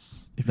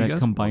dots If you that guys-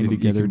 combine you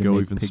together can to go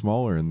make even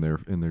smaller, and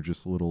they're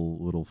just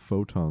little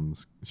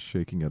photons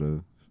shaking at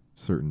a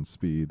certain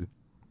speed.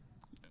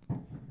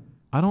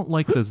 I don't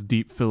like this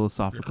deep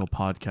philosophical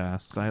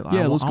podcast.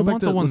 Yeah, let's I go back want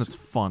to- the one let's-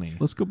 that's funny.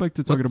 Let's go back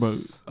to talking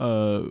Let's-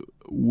 about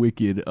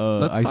Wicked.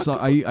 Let's I talk saw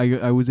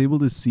I was able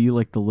to see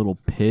like the little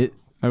pit.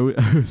 I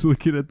was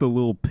looking at the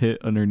little pit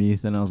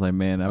underneath, and I was like,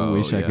 man, I Oh,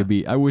 wish I yeah. could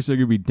be. I wish I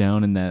could be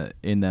down in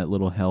that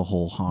little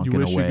hellhole You honking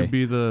wish away. you could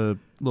be the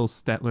little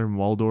Statler and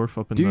Waldorf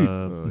up in Dude. the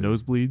Oh, yeah.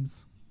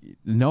 nosebleeds.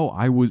 No,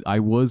 I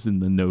was in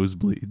the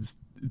nosebleeds,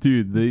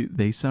 dude.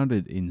 They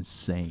sounded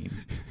insane.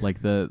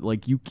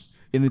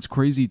 And it's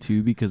crazy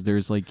too because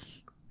there's like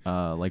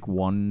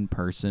one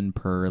person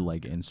per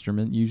like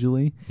instrument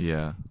usually.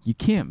 Yeah. You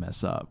can't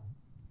mess up.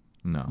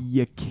 No.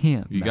 You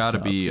can't. You mess got to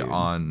up, be dude.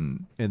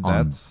 on And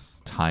on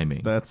that's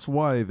timing. that's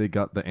why they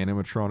got the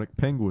animatronic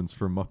penguins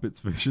from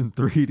Muppets Vision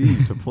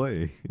 3D to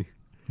play.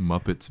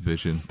 Muppets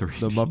Vision 3D.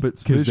 The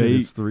Muppets 'Cause Vision they-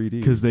 is 3D.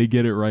 because they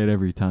get it right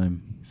every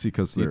time. See,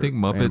 because Do you think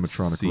Muppets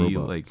animatronic see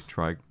robots.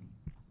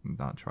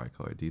 not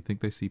tricolor? Do you think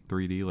they see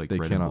 3D like They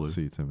red cannot and blue?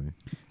 see, Timmy.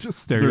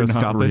 Just They're not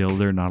stereoscopic. real.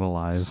 They're not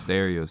alive.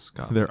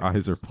 Stereoscopic. Their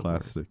eyes are That's the word.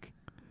 plastic.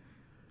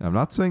 I'm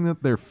not saying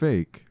that they're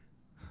fake,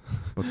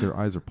 but their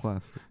eyes are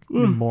plastic.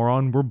 You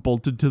moron, we're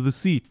bolted to the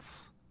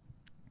seats.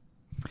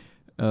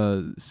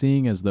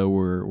 Seeing as though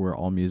we're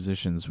all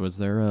musicians, was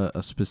there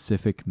a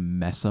specific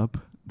mess up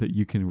that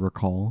you can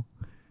recall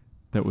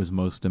that was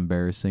most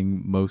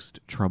embarrassing, most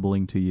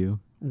troubling to you?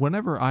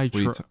 Whenever I What are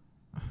you try,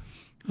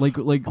 Like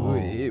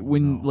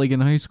when no. like in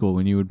high school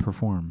when you would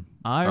perform.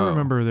 I Oh,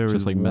 remember there just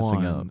was like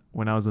messing up. one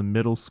when I was in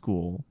middle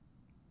school.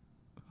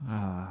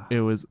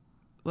 It was,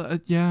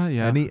 yeah.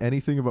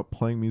 Anything about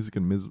playing music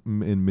in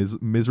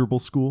miserable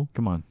school?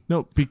 Come on.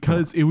 No,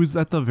 because it was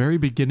at the very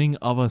beginning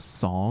of a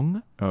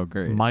song. Oh,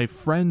 great. My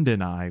friend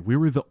and I, we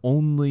were the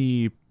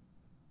only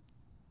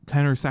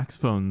tenor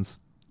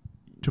saxophones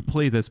to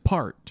play this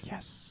part.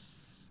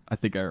 Yes. I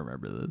think I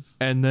remember this.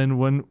 And then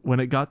when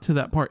it got to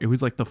that part, it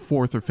was like the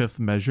 4th or 5th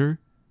measure,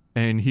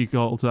 and he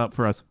calls out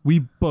for us. We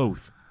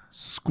both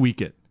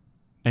squeak it,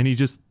 and he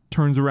just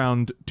turns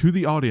around to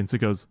the audience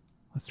and goes,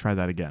 "Let's try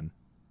that again."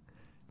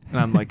 And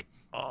I'm like,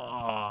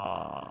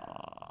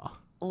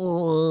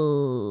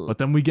 "Oh." But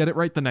then we get it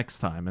right the next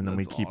time, and then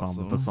we That's keep on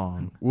with the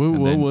song. What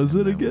And then- was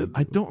and it then again?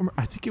 I don't remember.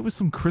 I think it was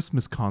some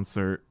Christmas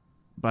concert,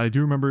 but I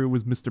do remember it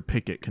was Mr.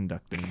 Pickett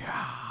conducting.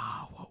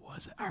 What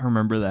was it? I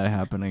remember that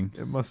happening.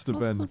 It must have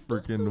been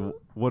freaking.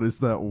 What is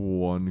that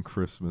one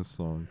Christmas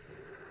song?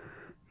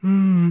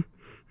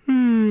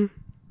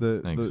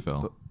 Thanks,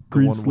 Phil. The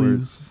Green one where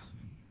sleeves. it's-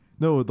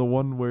 No, the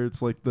one where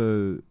it's like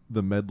the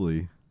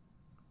medley.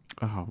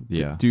 Oh,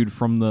 Yeah. dude,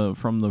 from the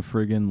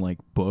friggin' like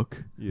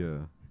book. Yeah.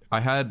 I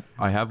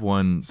have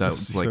one that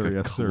was like Sorry, a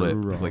yes, sir, clip.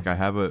 hoorah. Like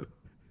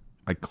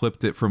I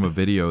clipped it from a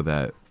video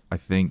that I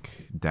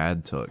think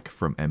Dad took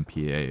from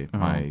MPA,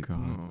 my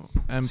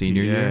God.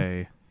 Senior year?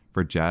 MPA.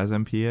 for jazz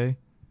MPA,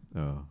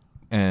 Oh,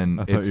 and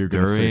I thought it's you were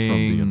going to say from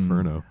the during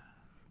Inferno.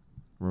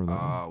 Remember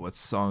that? What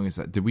song is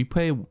that? Did we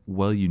play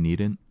 "Well You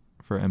Needn't"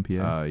 for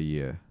MPA?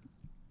 Yeah.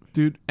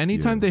 Dude,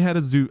 anytime Yeah. they had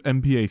us do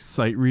MPA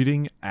sight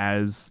reading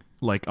as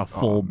like a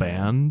full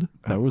band,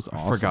 That was I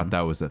awesome. forgot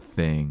that was a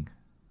thing.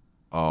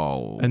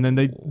 Oh, and then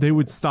they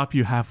would stop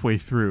you halfway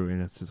through,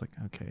 and it's just like,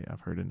 okay,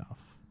 I've heard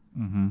enough.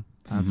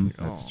 Mm-hmm.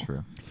 That's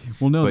true.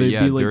 Well, no, But they'd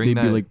yeah, be like during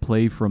they'd be that- like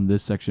play from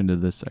this section to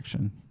this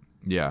section.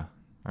 Yeah,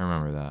 I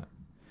remember that.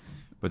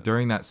 But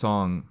during that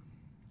song,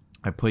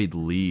 I played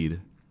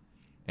lead,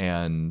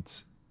 and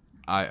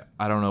I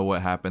don't know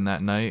what happened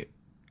that night.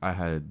 I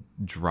had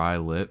dry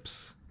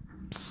lips,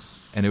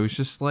 and it was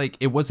just like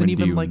it wasn't When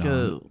do even you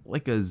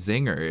like a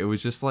zinger. It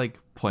was just like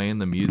playing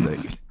the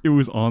music. It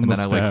was on And the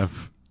then I, like,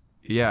 staff.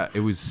 Yeah, it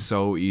was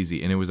so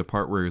easy, and it was a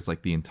part where it was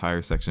like the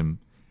entire section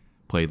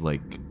played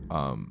like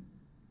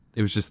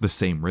it was just the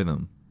same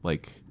rhythm,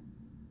 like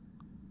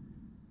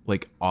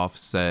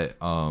offset.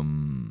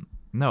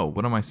 No,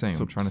 what am I saying?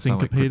 So I'm trying to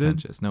sound like syncopated?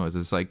 pretentious. No, it's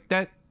just like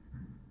that,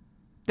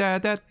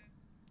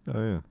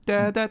 Oh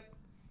yeah.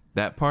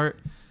 that part,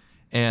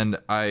 and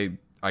I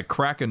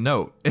crack a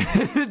note.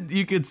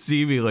 You could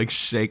see me like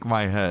shake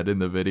my head in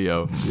the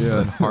video.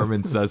 Yeah. And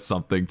Harmon says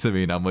something to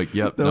me, and I'm like,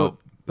 "Yep,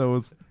 nope, That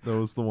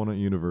was the one at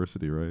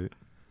university, right?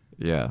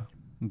 yeah."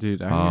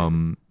 Dude, I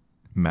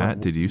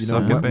Matt, did you know,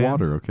 suck at wet band?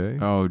 water, okay?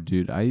 oh,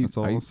 dude, That's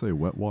all I'll say.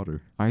 Wet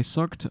water. I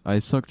sucked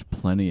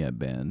plenty at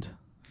band.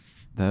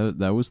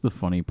 That was the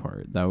funny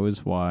part. That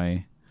was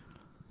why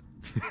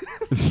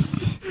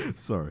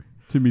Sorry.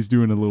 Timmy's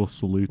doing a little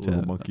salute.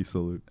 Little monkey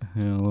salute.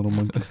 Yeah, a little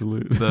monkey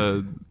salute.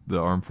 The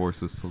armed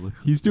forces salute.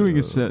 He's doing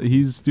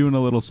he's doing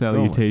a little Oh my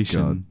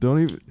salutation.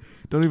 God.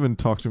 Don't even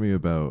talk to me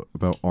about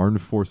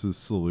armed forces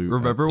salute.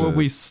 Remember at when the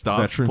we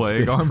stopped Veterans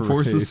playing Day Armed Parade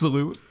Forces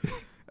Salute?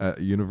 at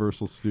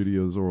Universal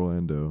Studios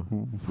Orlando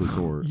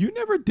Resort You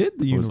never did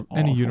the It was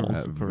any awful.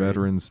 universal at parade.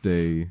 Veterans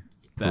Day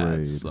Parade.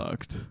 That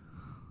sucked.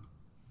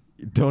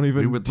 Don't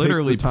even We would take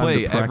literally the time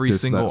play to every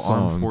practice single that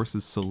song. Armed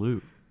Forces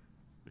Salute.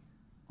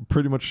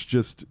 Pretty much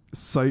just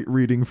sight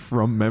reading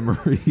from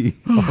memory.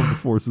 Armed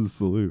Forces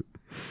salute.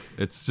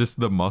 It's just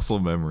the muscle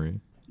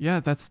memory. Yeah,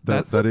 that's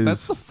That's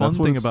the fun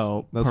thing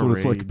about that's what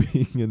it's like parade.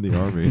 being in the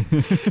army.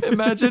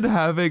 Imagine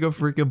having a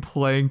freaking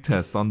playing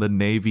test on the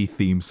Navy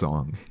theme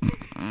song.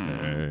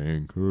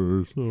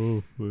 Anchor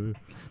softly.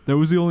 That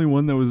was the only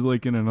one that was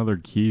like in another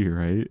key,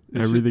 right?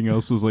 Everything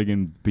else was like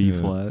in B Yeah.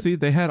 flat. See,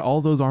 they had all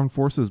those armed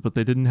forces, but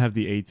they didn't have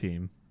the A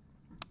team.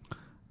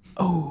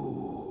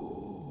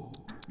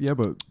 Yeah,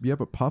 but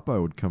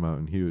Popeye would come out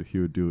and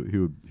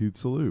he'd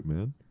salute,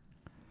 man,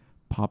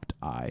 Popped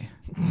eye.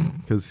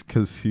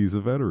 because he's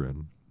a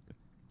veteran.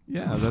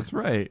 Yeah, that's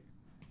right.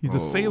 He's a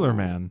sailor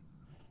man.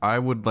 I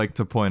would like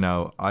to point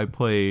out I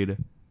played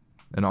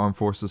an Armed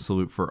Forces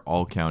Salute for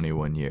all county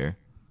one year,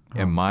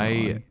 and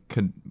my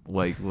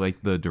like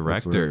the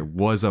director right.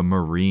 was a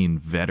Marine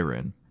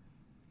veteran,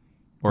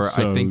 or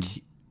So I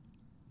think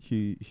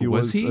He Was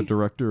was he? a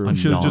director. I of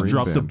should have just Marine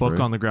dropped the band, book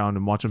right? on the ground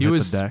and watch him he hit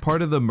was the deck.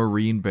 part of the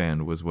Marine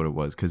band was what it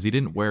was, because he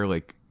didn't wear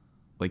like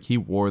he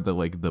wore the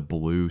the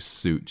blue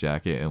suit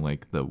jacket and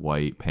like the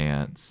white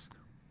pants.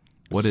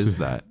 What is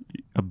that?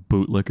 A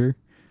bootlicker.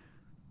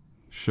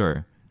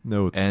 Sure.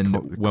 No, it's And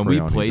called when we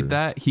Crayon played Eater.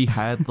 that, he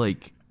had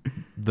like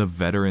the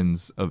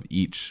veterans of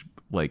each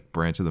like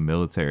branch of the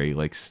military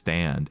like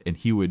stand, and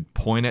he would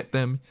point at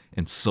them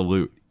and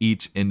salute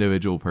each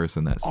individual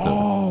person that stood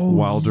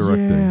while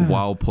directing.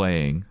 while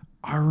playing.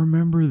 I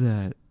remember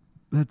that.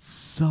 That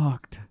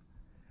sucked.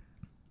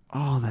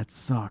 Oh, that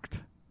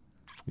sucked.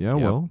 Yeah,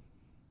 Yep. well,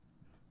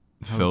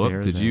 How Philip,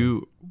 dare did they.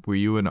 you were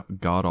you a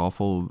god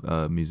awful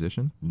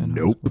musician? in high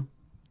Nope. school?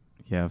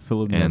 Yeah,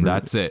 Philip. And never,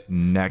 that's it.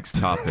 Next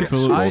topic.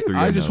 Philip- Scroll I- through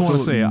I your just notes.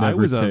 wanna say, I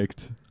never was a-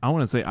 ticked. I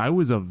want to say I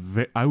was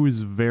I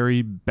was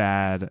very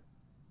bad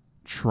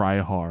try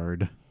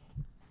hard.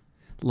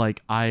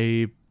 Like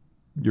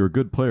you're a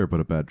good player, but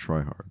a bad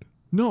tryhard.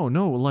 no,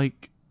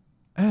 like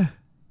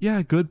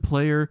yeah, good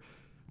player,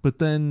 but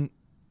then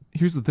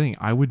here's the thing,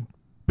 I would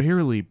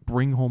barely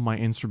bring home my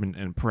instrument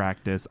and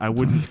practice. I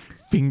wouldn't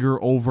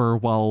finger over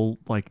while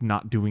like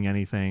not doing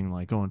anything,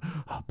 like going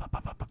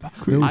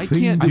I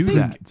can't do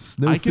that.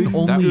 I can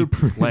only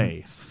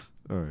play.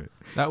 All right.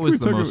 That was we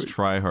the talk most about-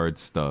 try-hard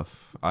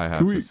stuff, I have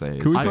Can we- to say.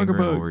 can Is we talk fingering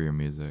about- over your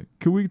music.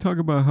 Can we talk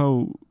about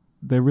how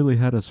they really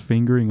had us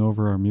fingering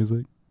over our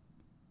music?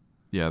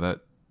 Yeah,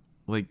 that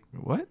like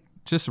what?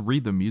 Just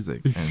read the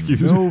music. and-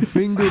 Excuse No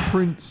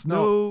fingerprints.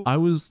 No. I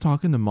was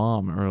talking to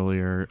Mom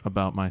earlier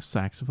about my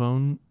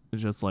saxophone.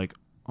 It's just like,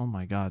 oh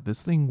my God,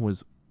 this thing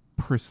was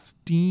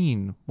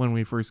pristine when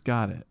we first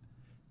got it.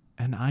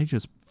 And I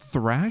just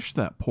thrashed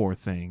that poor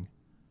thing.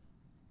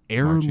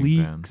 Air Marching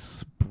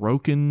leaks,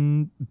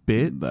 broken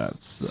bits, That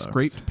sucked.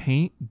 scraped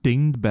paint,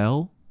 dinged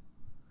bell.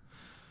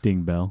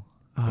 Ding bell.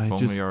 I If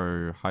only just,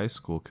 our high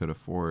school could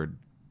afford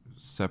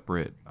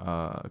separate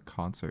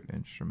concert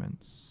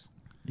instruments.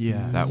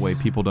 yeah. That way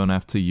people don't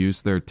have to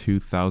use their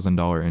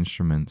 $2,000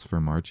 instruments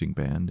for marching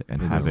band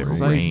and have it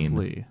rain.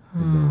 Precisely.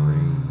 In the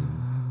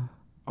rain.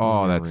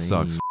 Oh, In the that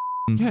sucks.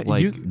 Yeah, It's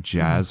like you-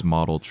 jazz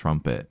model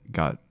trumpet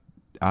got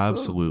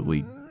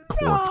absolutely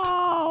corked.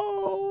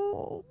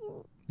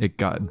 It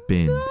got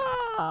binned,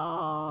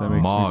 That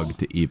makes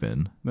mogged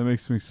even. That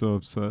makes me so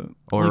upset.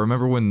 Or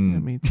remember Yeah,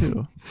 when me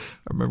too. I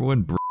remember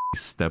when Brady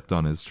stepped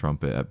on his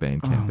trumpet at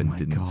band camp Oh and my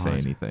didn't say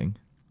God. anything.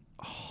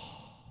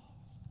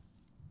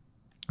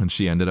 And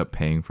she ended up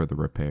paying for the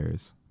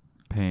repairs.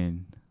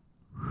 Pain.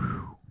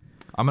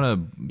 I'm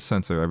gonna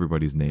censor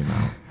everybody's name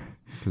out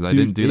because I Dude,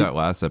 didn't do that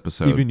last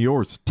episode. Even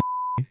yours.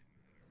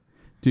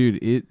 Dude,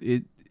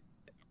 it's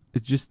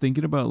just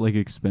thinking about like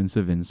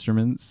expensive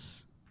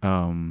instruments.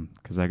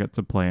 Because I got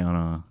to play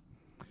on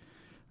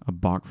a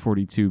Bach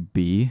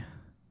 42B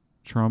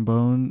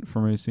trombone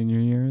for my senior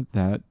year.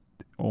 That,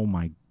 oh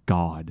my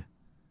god.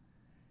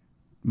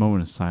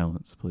 Moment of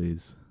silence,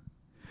 please.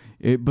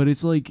 But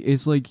it's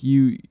like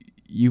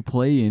you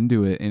play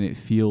into it and it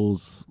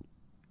feels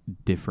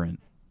different.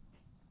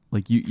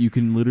 Like you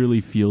can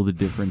literally feel the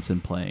difference in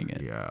playing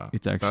it. Yeah,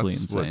 It's actually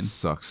that's insane. What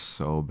sucks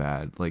so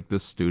bad. Like the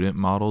student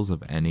models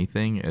of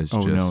anything is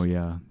Oh just no,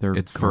 yeah, they're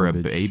it's for a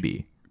garbage.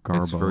 baby. Garbo.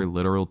 It's for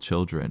literal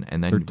children.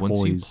 And then They're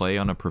once you toys. play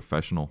on a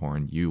professional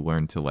horn, you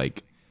learn to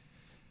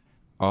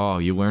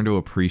you learn to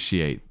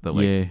appreciate the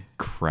Yeah.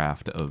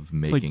 craft of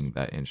like- making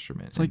that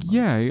instrument. It's like, And,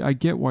 yeah, I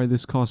get why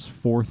this costs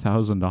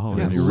 $4,000.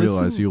 Yeah, And you listen-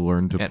 realize you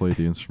learned to and- play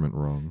the instrument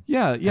wrong.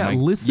 Yeah,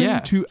 listen yeah,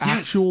 to yes.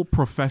 actual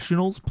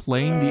professionals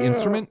playing the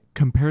instrument.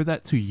 Compare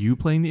that to you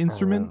playing the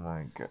instrument.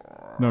 my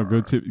god. No,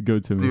 go to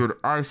me. Dude,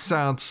 I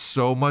sound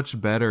so much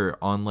better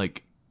on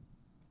like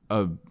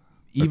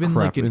even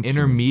crap like an instrument.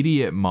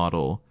 intermediate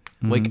model.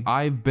 Like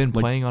I've been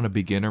playing on a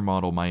beginner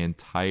model my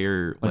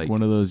entire like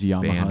one of those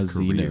Yamaha band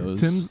career.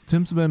 Xenos.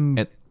 Tim's been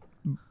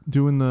And-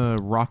 doing the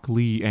Rock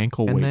Lee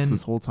ankle And weights then-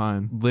 this whole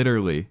time.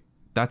 literally.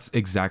 That's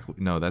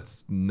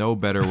no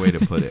better way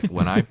to put it.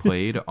 When I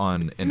played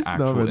on an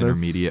actual man, that's-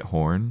 intermediate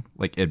horn,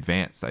 like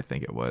advanced, I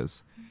think it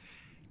was.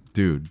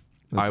 Dude,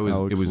 That's it Alex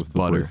was with the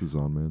butter. braces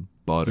on, man.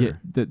 Butter.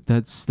 Yeah,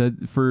 that's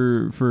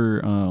for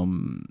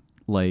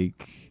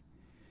like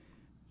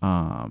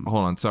Hold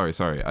on, sorry.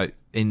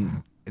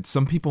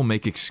 Some people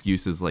make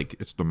excuses like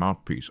it's the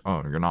mouthpiece.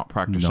 Oh, you're not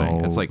practicing.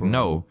 No, It's like bro.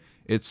 no,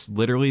 it's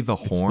literally the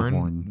the horn,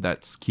 horn.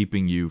 that's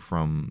keeping you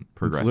from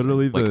progressing.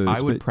 literally like the-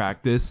 I would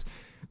practice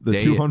The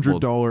day-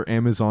 $200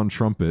 Amazon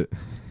trumpet.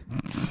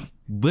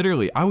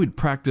 literally, I would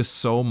practice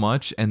so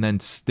much and then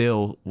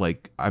still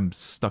like I'm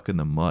stuck in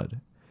the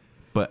mud.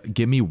 But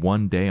give me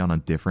one day on a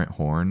different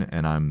horn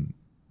and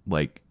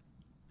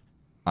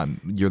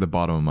you're the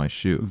bottom of my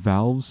shoe.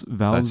 valves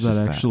That's that just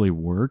that. actually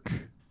work.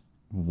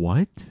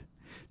 What?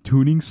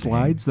 Tuning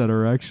slides that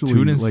are actually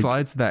Tune in like,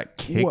 slides that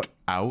kick What?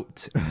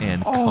 out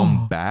and Oh.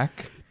 come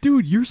back.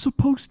 dude, you're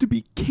supposed to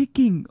be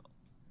kicking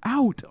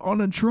out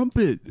on a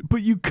trumpet,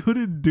 but you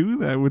couldn't do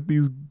that with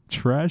these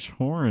trash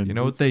horns. You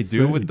know what It's they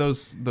do insane. with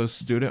those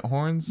student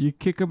horns? You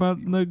kick them out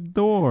in the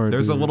door.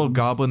 There's a dude. little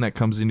goblin that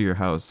comes into your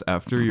house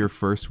after your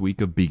first week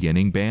of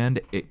beginning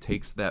band. It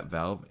takes that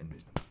valve and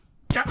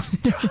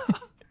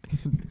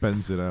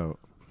Bends it out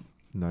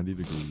 90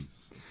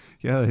 degrees.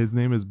 Yeah, his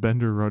name is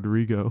Bender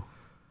Rodrigo.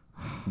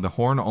 the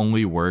horn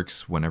only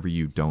works whenever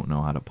you don't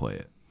know how to play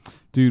it.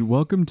 Dude,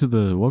 welcome to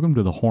the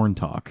horn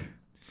talk.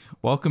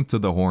 Welcome to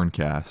the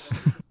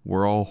Horncast.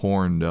 We're all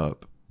horned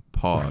up.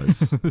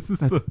 Pause. This is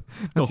the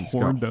He's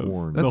horned got up,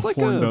 horns. the That's like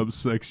horned a- up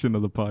section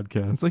of the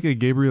podcast. It's like a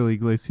Gabriel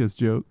Iglesias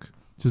joke.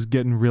 Just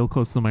getting real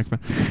close to the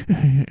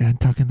microphone and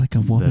talking like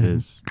a woman. That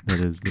is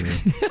the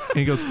And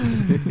he goes,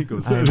 He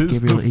goes, That is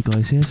Gabriel the-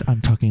 Iglesias,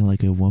 I'm talking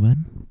like a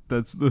woman.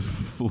 that's the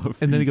fluffy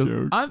and then he goes,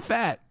 joke. I'm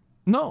fat.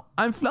 No,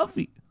 I'm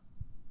fluffy.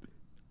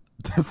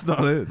 That's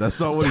not it. That's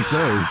not what he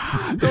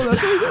says. No,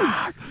 that's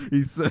what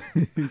he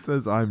says. He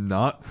says, I'm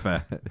not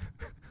fat.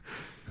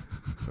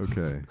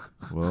 Okay.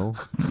 Well,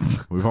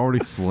 we've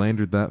already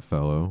slandered that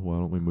fellow. Why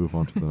don't we move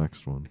on to the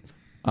next one?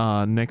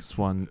 Next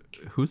one.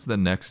 Who's the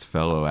next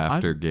fellow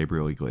after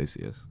Gabriel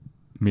Iglesias?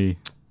 Me.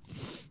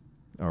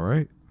 All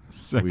right.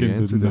 Second we to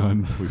answered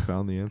none. it. We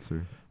found the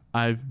answer.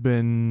 I've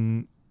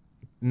been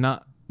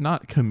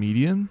not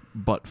comedian,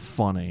 but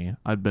funny.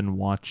 I've been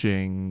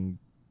watching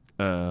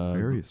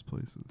Various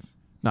places.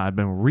 No, I've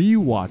been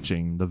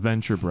rewatching The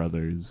Venture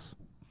Brothers.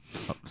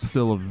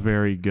 Still a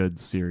very good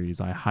series.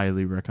 I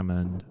highly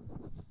recommend.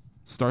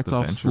 Starts The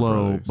off Venture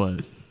slow,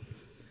 Brothers.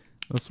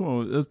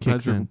 but That's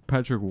Kicks in.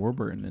 Patrick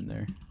Warburton in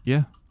there.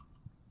 yeah,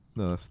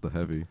 No, that's the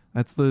heavy.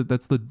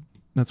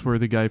 that's where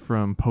the guy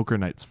from Poker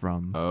Night's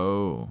from.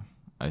 Oh,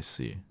 I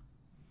see.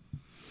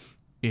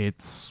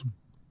 It's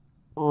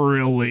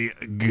really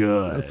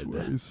good. That's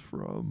where he's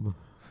from.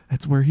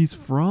 That's where he's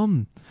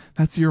from.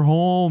 That's your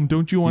home.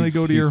 Don't you want to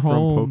go to your he's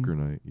home? from Poker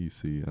Night, you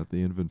see, at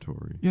the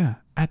inventory. Yeah,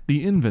 at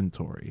the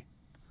inventory.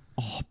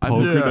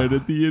 Poker Yeah. night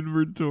at the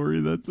inventory.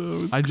 That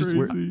was I just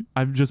crazy.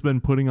 I've just been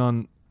putting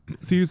on.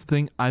 See, here's the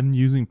thing. I'm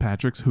using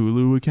Patrick's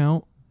Hulu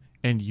account,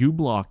 and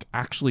uBlock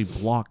actually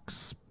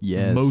blocks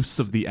Yes. most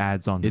of the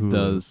ads on It Hulu.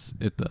 does.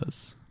 It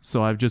does.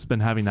 So I've just been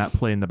having that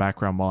play in the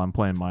background while I'm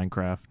playing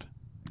Minecraft.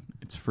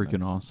 It's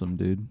freaking awesome,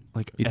 dude.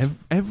 Like It's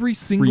every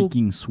single,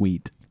 Freaking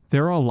sweet.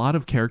 there are a lot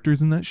of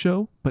characters in that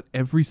show, but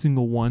every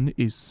single one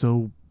is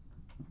so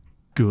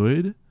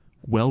good,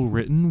 well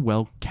written,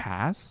 well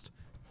cast.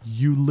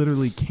 You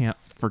literally can't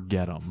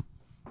forget them.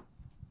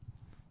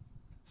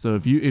 So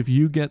if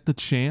you get the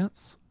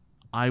chance,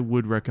 I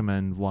would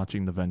recommend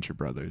watching The Venture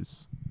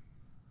Brothers.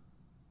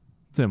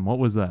 Tim, what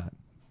was that?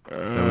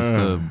 That was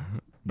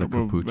the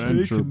capuchin.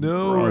 Venture Make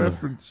no brother.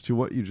 reference to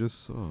what you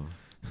just saw.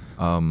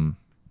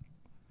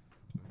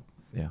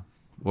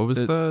 What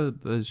was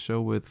the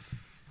show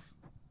with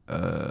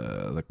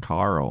the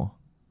Carl?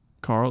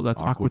 Carl,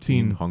 that's Aqua Aqua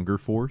Teen Teen. Hunger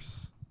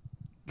Force.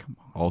 Come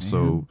on,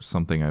 Also man.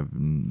 something I've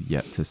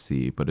yet to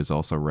see, but is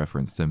also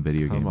referenced in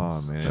video Come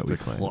games on, man. that It's we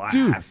a play.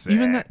 Dude,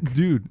 even that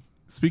dude.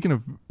 Speaking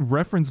of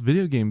reference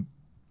video game,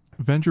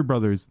 Venture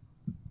Brothers,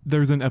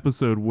 there's an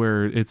episode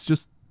where it's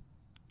just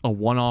a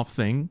one-off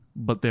thing,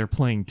 but they're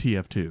playing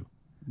TF2.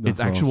 That's It's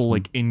actual awesome.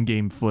 like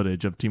in-game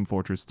footage of Team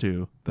Fortress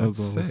 2. That's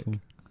That's sick.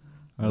 awesome.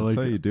 I That's like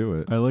how you do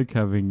it. I like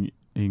having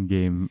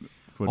in-game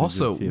footage.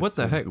 Also, of what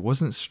the TF2. heck?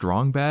 Wasn't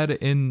Strong Bad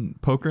in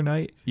Poker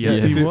Night?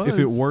 Yes, Yeah. he if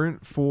it was.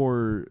 weren't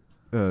for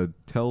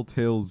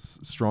Telltale's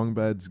Strong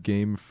Bad's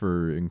game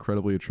for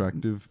incredibly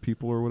attractive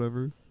people or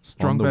whatever,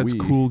 Strong on the Bad's Wii,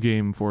 cool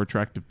game for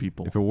attractive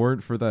people. If it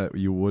weren't for that,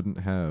 you wouldn't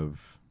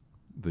have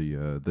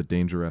the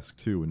Danger-esque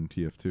 2 in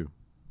TF2.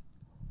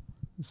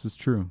 This is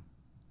true.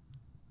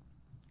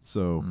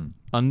 So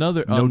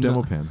Another no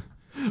demo pan.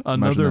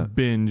 another that.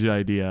 binge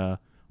idea.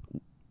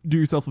 Do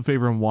yourself a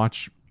favor and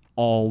watch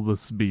all the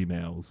SB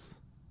mails.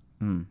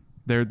 Mm.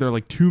 They're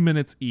like 2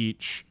 minutes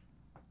each.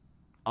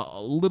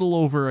 A little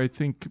over, I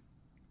think,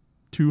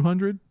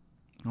 200.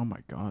 Oh my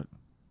god.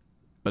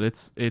 But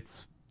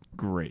it's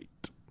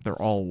great.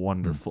 They're all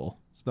wonderful.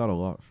 It's not a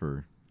lot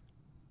for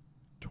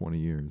 20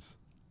 years.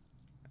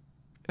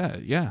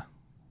 Yeah.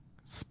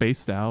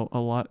 Spaced out a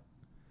lot.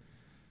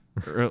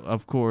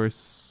 Of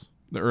course,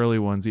 the early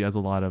ones, he has a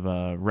lot of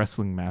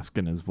wrestling mask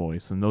in his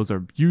voice, and those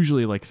are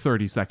usually like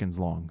 30 seconds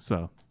long,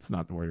 so it's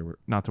not to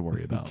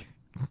worry about.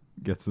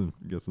 Gets in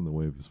the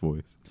way of his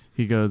voice.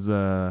 He goes,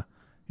 all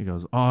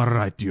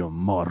right, you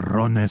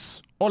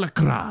morrones, hola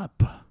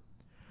crap.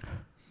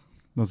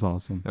 That's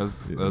awesome.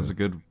 That was a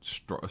good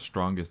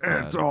strongest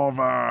bad.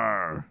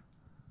 over.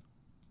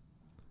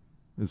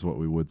 Is what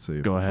we would say.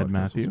 If Go the ahead,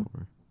 podcast was Matthew.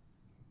 over.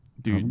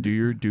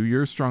 Do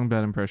your strong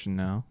bad impression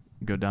now.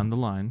 Go down the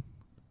line.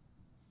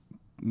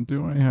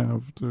 Do I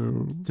have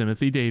to?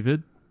 Timothy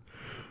David.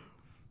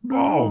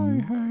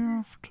 I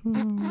have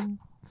to.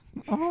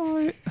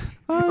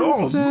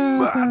 I'm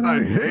man,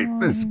 I hate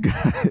this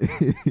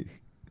guy.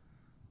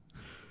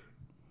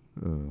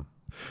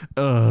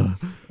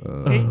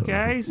 Hey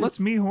guys, it's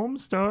me,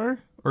 Homestar.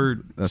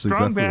 Or That's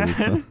Strong exactly what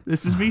he Bad. said.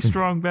 This is me,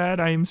 Strong Bad.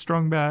 I am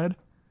Strong Bad.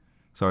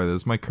 sorry, that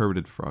was my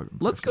curved frog.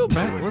 Let's go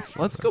impression. back.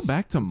 Let's go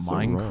back to so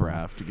wrong.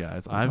 Minecraft,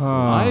 guys.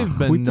 I've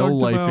we been talked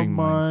about no-lifing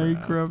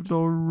Minecraft.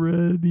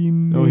 already.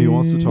 No, he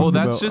wants to talk Well,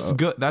 about. that's just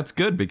good. That's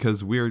good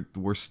because we're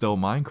still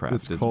Minecraft.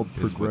 It's is- called is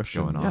what's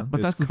progression. going on. Yeah,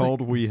 but it's that's the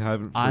called. We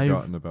haven't I've-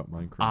 forgotten about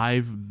Minecraft.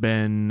 I've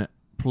been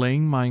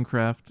playing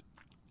Minecraft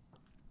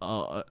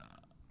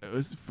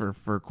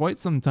for quite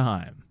some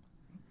time,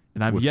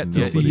 and I've With yet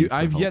to see nobody you. to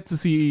I've help. yet to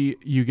see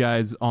you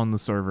guys on the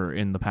server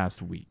in the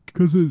past week.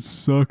 Because it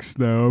sucks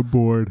now. I'm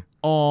bored.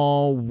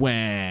 Oh,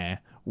 wah.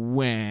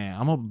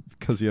 I'm a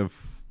Because you have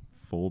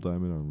full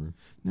diamond armor.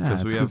 nah,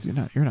 'Cause it's we 'cause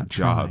have you're not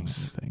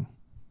jobs. trying anything.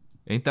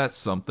 Ain't that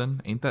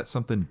something? Ain't that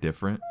something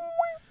different?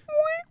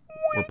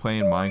 We're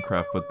playing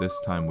Minecraft, but this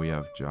time we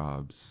have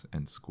jobs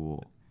and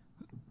school.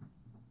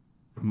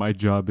 My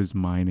job is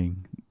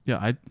mining.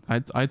 Yeah,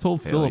 I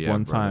told Hell Philip yeah,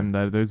 one brother. time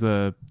that there's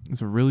a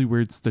really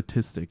weird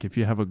statistic. If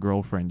you have a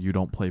girlfriend, you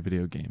don't play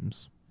video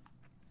games.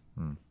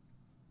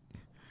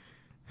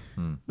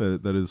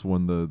 That is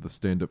when the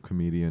stand-up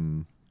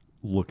comedian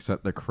looks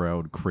at the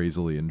crowd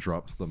crazily and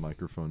drops the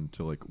microphone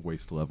to like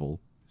waist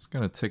level. Just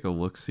gonna take a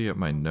look, see at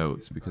my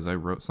notes because I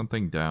wrote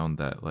something down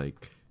that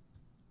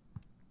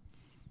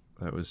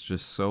that was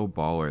just so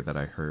baller that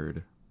I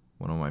heard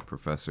one of my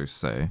professors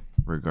say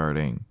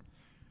regarding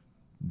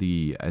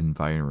the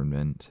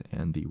environment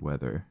and the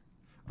weather.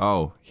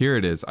 Oh, here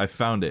it is. I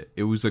found it.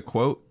 It was a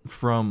quote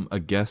from a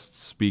guest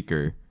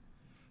speaker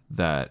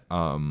that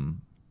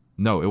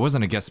no, it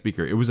wasn't a guest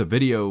speaker. It was a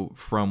video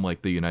from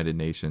like the United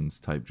Nations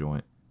type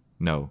joint.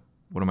 No.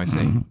 What am I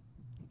saying?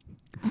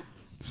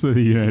 So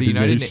the So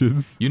United, the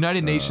Nations.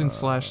 United Nations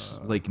slash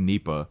like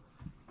NEPA.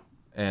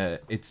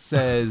 It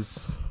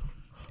says,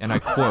 and I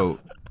quote,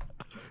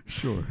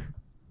 Sure.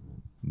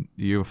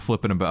 "You're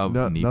flipping about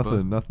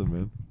NEPA." Nothing,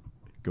 man.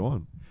 Go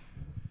on.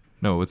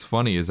 No, what's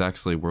funny is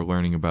actually we're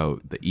learning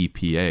about the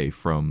EPA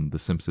from the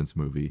Simpsons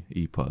movie,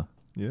 EPA.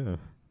 Yeah. It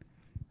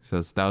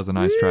says "Thousand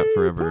Eyes Trap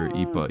Forever,"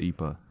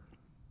 EPA.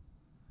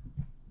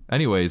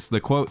 Anyways, the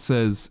quote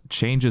says,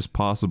 "Change is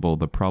possible.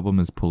 The problem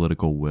is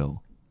political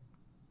will."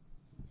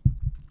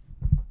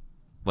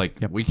 Like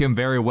we can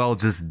very well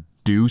just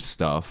do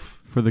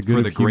stuff For the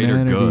good of greater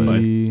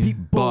humanity.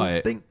 good.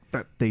 But think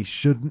that they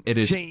shouldn't. it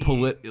is change.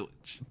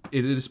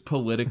 it is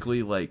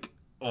politically like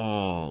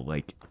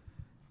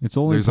It's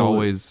only there's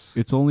always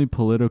it's only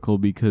political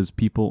because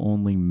people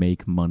only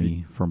make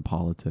money from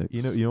politics.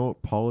 You know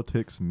what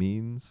politics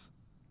means?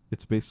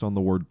 It's based on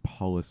the word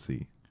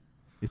policy.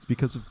 It's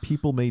because of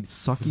people made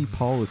sucky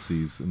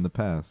policies in the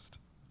past.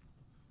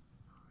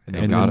 and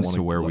and got then us wanna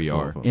to where let we go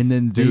are. of them. and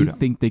then they Dude.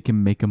 think they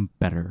can make them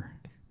better.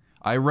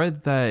 I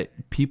read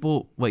that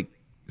people like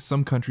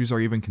some countries are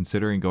even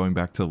considering going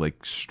back to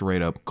like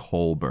straight up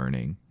coal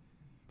burning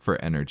for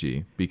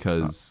energy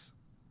because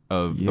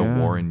of the Yeah.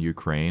 war in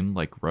Ukraine,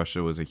 like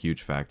Russia was a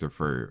huge factor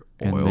for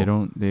oil. And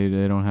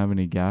they don't have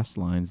any gas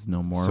lines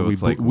no more. So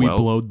it's like, we well-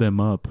 blowed them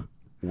up.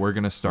 We're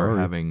gonna start Sorry.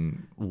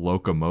 having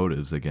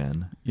locomotives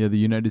again. Yeah, the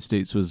United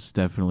States was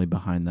definitely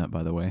behind that,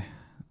 by the way.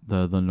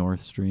 The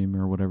North Stream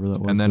or whatever that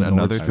was. And then the Nord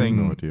another Stream.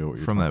 thing no idea what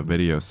you're from that talking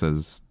video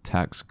says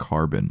tax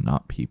carbon,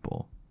 not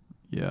people.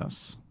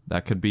 Yes.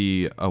 That could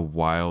be a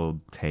wild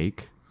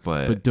take,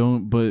 but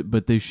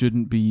But they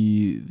shouldn't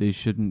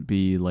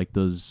be like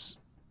those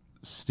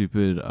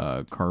stupid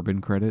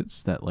carbon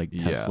credits that like Yeah,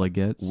 Tesla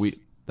gets.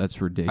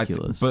 That's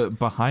ridiculous. but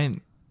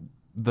behind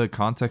the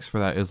context for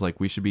that is like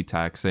we should be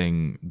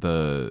taxing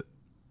the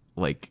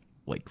like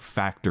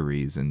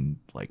factories and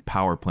like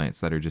power plants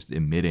that are just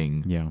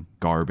emitting yeah.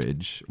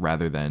 garbage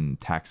rather than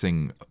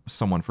taxing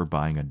someone for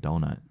buying a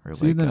donut or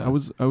See, like then a- I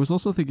was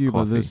also thinking about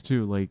coffee. this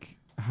too. Like,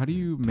 how do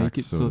you make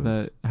it Tax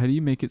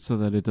so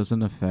that it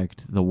doesn't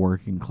affect the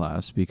working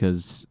class?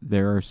 Because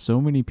there are so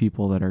many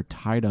people that are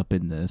tied up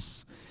in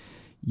this.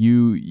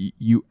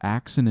 You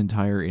axe an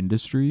entire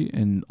industry,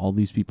 and all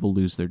these people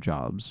lose their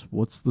jobs.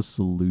 What's the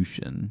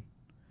solution?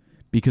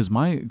 Because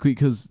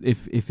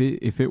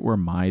if it were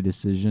my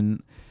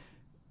decision,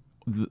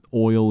 the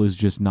oil is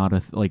just not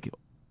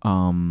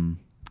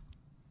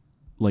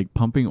like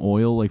pumping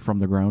oil like from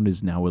the ground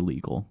is now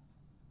illegal.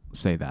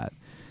 Say that.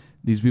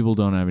 These people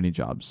don't have any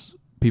jobs.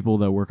 People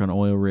that work on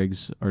oil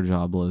rigs are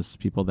jobless.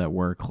 People that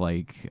work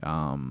like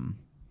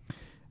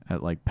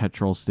at like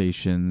petrol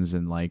stations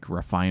and like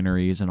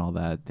refineries and all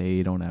that,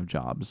 they don't have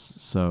jobs.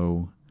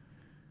 So,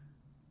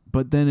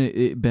 but then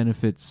it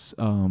benefits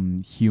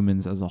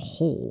humans as a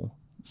whole.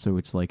 So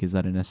it's like, is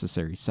that a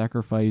necessary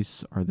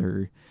sacrifice? Are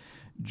there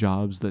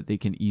jobs that they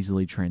can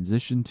easily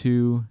transition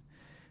to?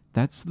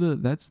 That's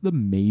the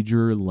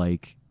major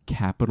like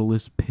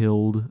capitalist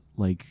pilled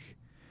like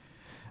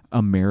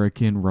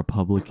American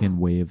Republican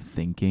way of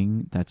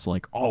thinking. That's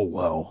like, oh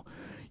well,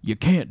 you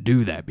can't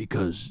do that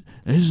because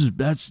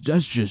that's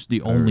just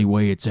the only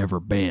way it's ever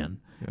been.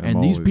 Yeah, and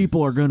I'm these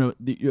people are always-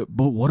 gonna.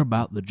 But what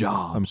about the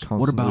jobs? I'm constantly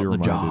what about the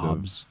reminded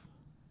jobs? of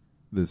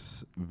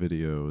this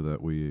video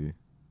that we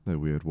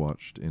had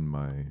watched in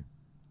my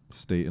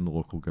state and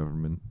local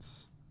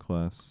governments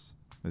class,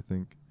 I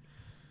think,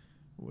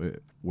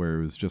 where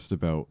it was just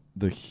about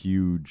the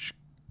huge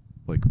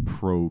like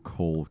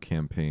pro-coal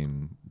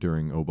campaign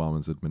during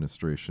Obama's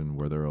administration,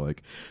 where they're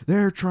like,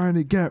 they're trying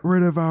to get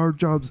rid of our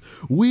jobs.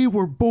 We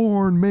were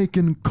born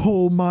making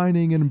coal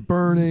mining and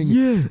burning.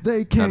 Yeah.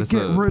 They can't is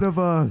get a- rid of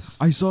us.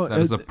 I saw that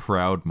is a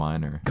proud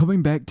miner.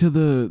 coming back to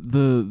the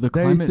They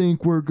climate.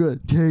 think we're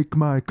good. Take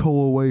my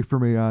coal away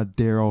from me, I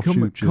dare. I'll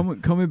shoot you.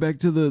 Coming back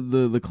to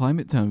the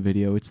Climate Town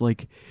video, it's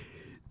like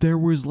there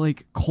was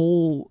like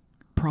coal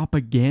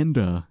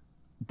propaganda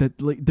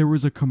that like there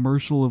was a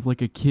commercial of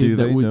like a kid Do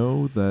that they would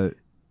know that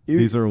It-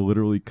 these are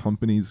literally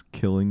companies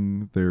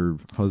killing their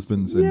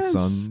husbands and Yes,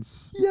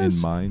 sons yes.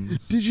 in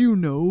mines? Did you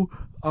know?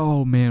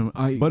 Oh man,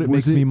 But it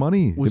was makes me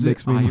money. was It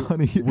makes me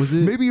money. Was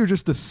it? Maybe you're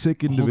just a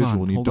sick Hold individual on,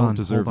 and you hold don't on,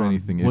 deserve hold on.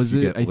 anything Was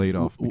if you it- get laid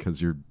off w-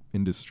 because your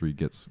industry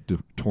gets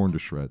torn to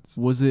shreds.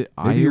 Was it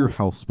Maybe you're Iowa?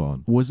 house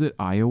spawn. Was it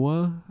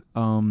Iowa?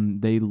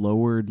 They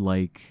lowered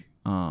like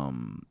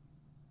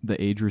the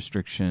age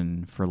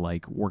restriction for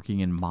like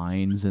working in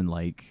mines and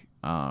like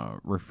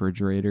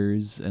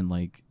refrigerators and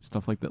like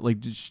stuff like that, like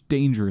just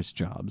dangerous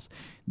jobs.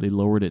 They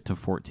lowered it to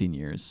 14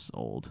 years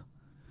old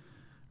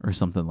or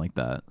something like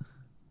that.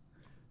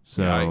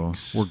 So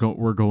Yikes.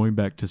 we're going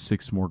back to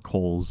 6 more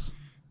coals.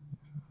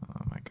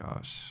 Oh my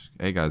gosh.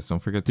 Hey guys,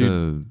 don't forget Dude.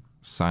 to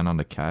sign on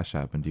to Cash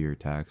App and do your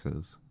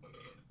taxes.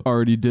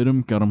 Already did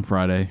them. Got them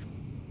Friday.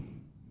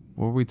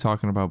 What were we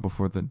talking about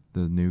before the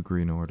new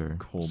green order?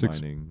 Coal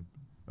 6 mining.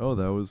 Oh,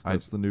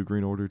 that's the new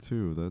green order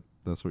too.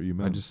 That's what you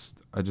meant.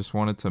 I just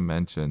wanted to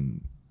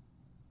mention,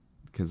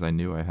 because I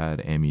knew I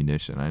had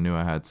ammunition. I knew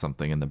I had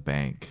something in the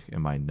bank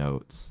in my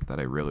notes that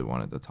I really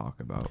wanted to talk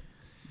about.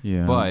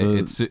 Yeah, But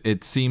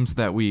it seems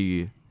that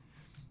we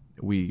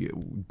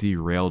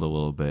derailed a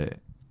little bit.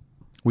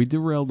 we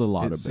derailed a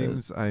lot it of it.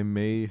 seems I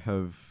may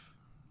have,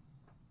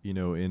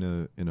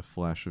 in a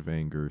flash of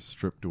anger,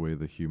 stripped away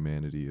the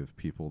humanity of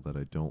people that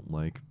I don't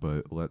like.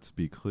 But let's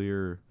be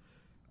clear,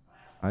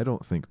 I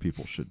don't think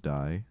people should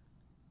die.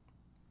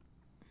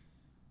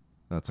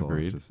 That's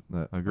Agreed.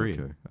 all. Agreed.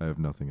 Okay, I have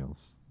nothing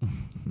else.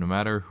 No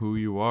matter who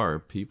you are,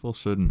 people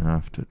shouldn't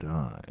have to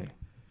die.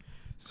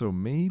 So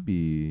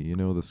maybe,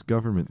 this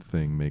government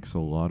thing makes a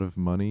lot of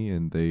money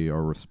and they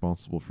are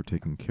responsible for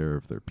taking care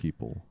of their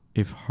people.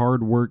 If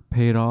hard work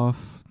paid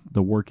off,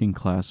 the working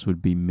class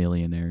would be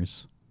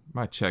millionaires.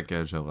 My check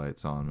engine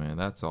light's on, man.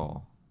 That's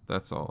all.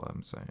 That's all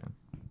I'm saying.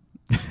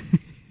 Yeah,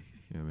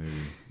 maybe.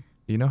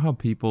 You know how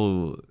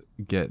people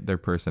get their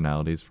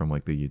personalities from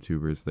like the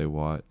YouTubers they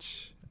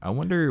watch? I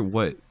wonder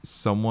what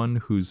someone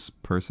whose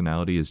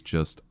personality is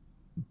just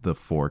the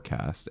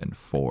forecast and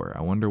 4.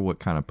 I wonder what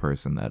kind of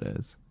person that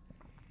is.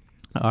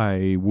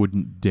 I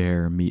wouldn't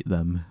dare meet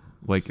them.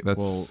 Like that's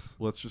Well,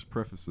 let's just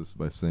preface this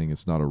by saying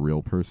it's not a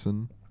real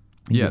person.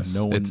 yes,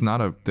 no one- it's not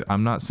a.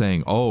 I'm not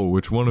saying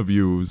which one of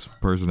you's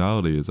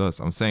personality is us.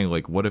 I'm saying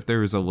like what if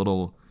there is a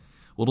little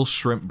little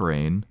shrimp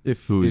brain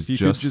If who's you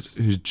just, could just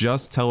who's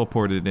just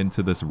teleported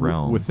into this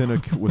realm. within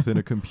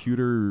a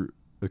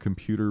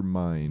computer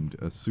mind,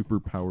 a super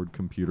powered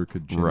computer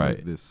could generate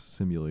Right. this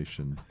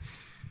simulation.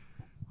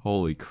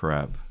 Holy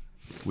crap.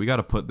 We got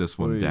to put this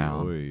one Oy,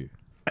 down. oy.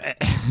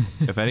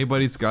 If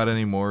anybody's got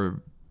any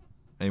more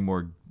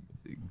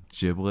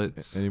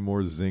giblets, Any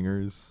more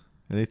zingers?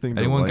 Anything?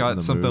 to anyone lighten got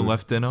the something mood?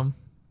 left in them?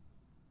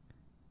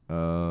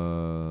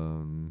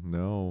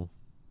 No.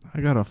 I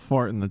got a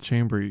fart in the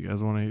chamber. You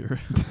guys want to hear?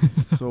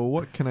 So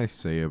what can I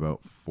say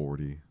about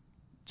 40?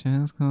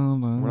 Just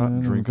come on, We're not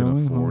I'm drinking a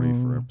going 40 for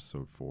home.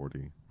 episode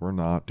 40. We're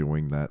not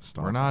doing that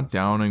stuff. We're not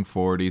downing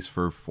 40s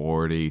for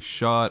 40.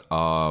 Shut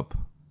up.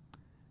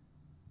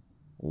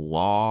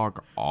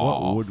 Log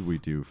off. What would we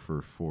do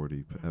for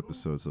 40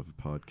 episodes of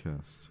a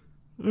podcast?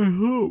 I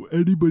hope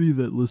anybody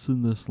that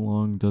listened this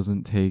long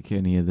doesn't take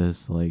any of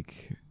this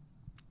like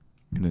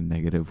in a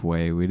negative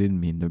way. We didn't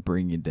mean to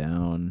bring you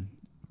down.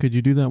 Could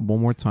you do that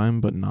one more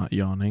time, but not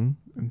yawning?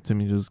 And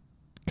Timmy just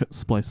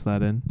splice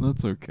that in.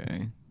 That's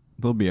okay.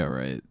 They'll be all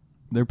right.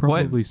 They're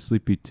probably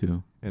sleepy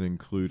too. And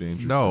include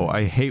Andrew. No, saying-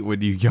 I hate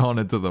when you yawn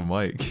into the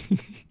mic.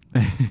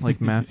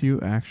 Like Matthew,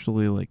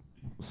 actually, like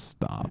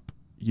stop.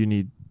 You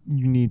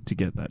need to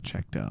get that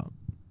checked out.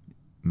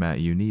 Matt,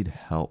 you need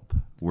help.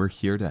 We're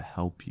here to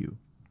help you.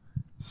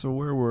 So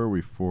where were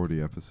we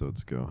 40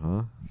 episodes ago,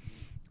 huh?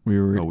 We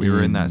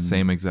were in that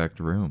same exact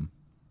room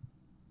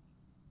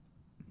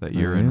that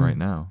you're in yeah. right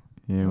now.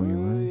 Yeah, we Oh,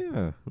 were.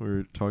 yeah. We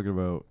were talking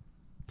about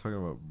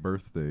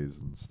birthdays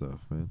and stuff,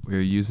 man. We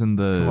were using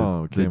the Come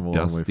on, we the came a long way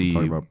from dusty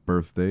talking about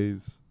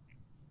birthdays.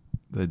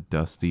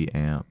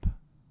 amp,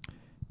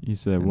 You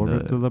said And welcome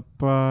the- to the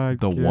podcast.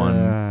 the one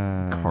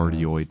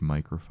cardioid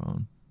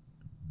microphone.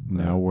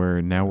 Now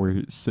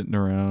we're sitting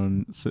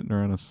around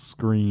a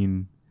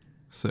screen,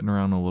 Sitting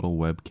around a little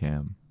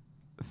webcam.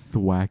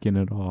 thwacking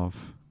it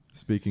off.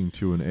 Speaking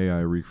to an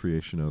AI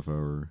recreation of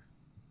our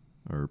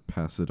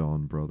pass it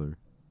on brother.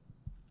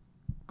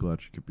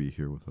 Glad you could be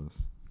here with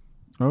us.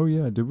 Oh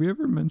yeah, did we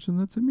ever mention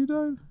that Timmy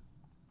died?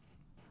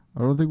 I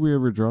don't think we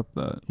ever dropped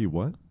that. He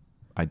what?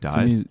 I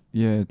died.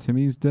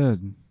 Timmy's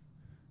dead.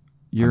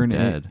 You're I'm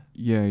dead.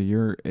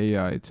 You're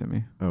AI,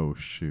 Timmy. Oh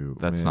shoot.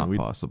 That's Man, not we,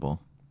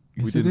 possible.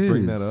 We Yes, it didn't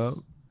bring that is.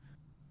 up.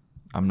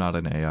 I'm not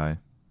an AI.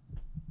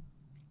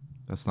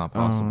 That's not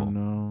possible. Oh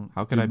no.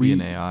 How could Did I be we-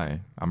 an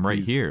AI? I'm right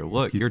He's- here.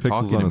 Look, he's you're pixels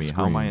talking on to a me.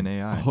 How am I an screen.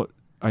 AI? Oh,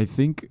 I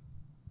think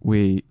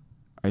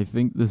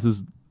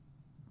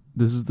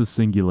this is the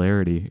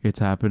singularity. It's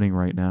happening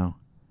right now.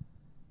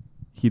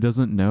 He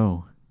doesn't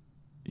know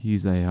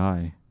he's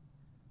AI.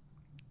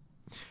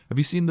 Have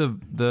you seen the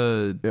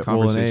Yeah, well,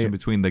 conversation an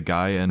between the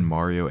guy and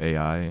Mario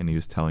AI, and he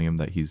was telling him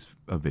that he's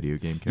a video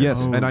game character?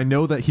 Yes, Oh. and I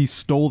know that he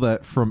stole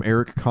that from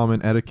Eric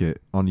Comment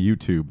Etiquette on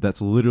YouTube.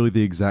 That's literally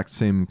the exact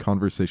same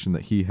conversation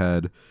that he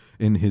had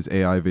in his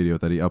AI video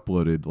that he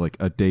uploaded like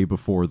a day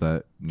before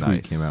that tweet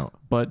Nice. came out.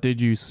 But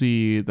did you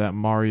see that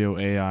Mario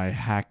AI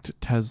hacked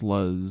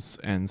Teslas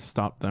and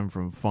stopped them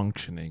from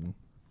functioning?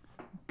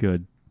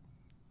 Good.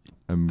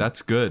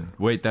 That's good.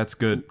 Wait, that's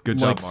good. Good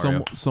job, Like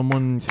Mario.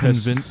 someone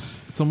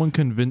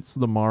convinced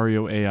the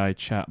Mario AI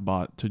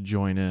chatbot to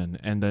join in,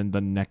 and then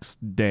the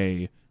next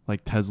day,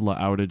 like Tesla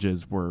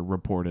outages were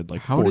reported,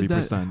 like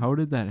 40%. How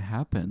did that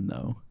happen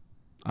though?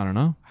 I don't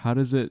know. How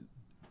does it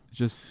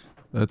just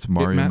That's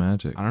Mario ma-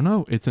 magic. I don't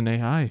know. It's an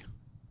AI.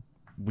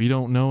 We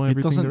don't know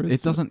everything there is.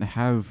 it doesn't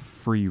have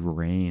free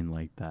reign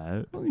like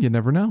that. You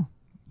never know.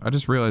 I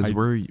just realized I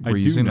we're do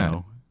using that.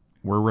 know.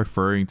 We're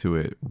referring to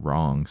it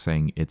wrong,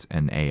 saying it's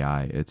an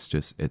AI. It's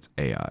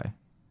AI.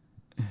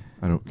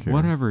 I don't care.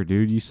 Whatever,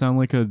 dude. You sound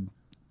like a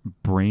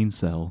brain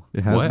cell.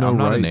 It has What? no I'm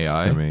not rights, an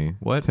AI. Timmy.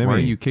 What? Timmy, Why are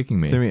you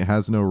kicking me? Timmy, it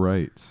has no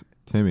rights.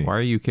 Timmy. Why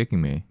are you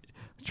kicking me?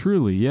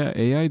 Truly, yeah.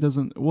 AI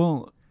doesn't.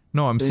 Well,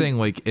 No, I'm saying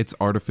like it's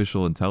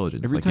artificial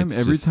intelligence. every Like, time it's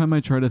just- I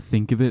try to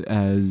think of it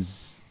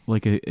as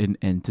like an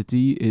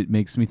entity, it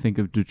makes me think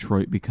of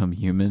Detroit Become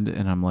Human,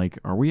 and I'm like,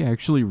 are we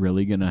actually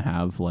really gonna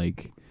have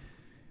like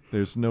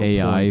There's no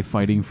AI point.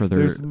 fighting for their?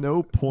 There's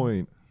no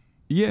point.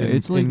 Yeah, in,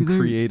 it's like in they're-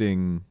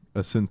 creating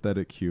a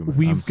synthetic human.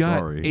 We've I'm got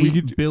sorry.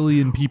 8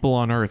 billion people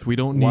on Earth. We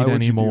don't Why need would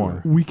any you do more.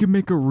 it? We can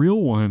make a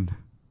real one.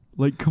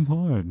 Like, come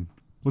on.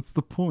 What's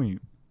the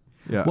point?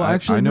 Yeah, Well,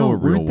 actually, I know no, a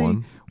real weren't they-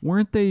 one.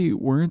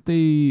 Weren't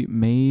they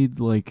made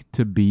like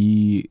to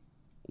be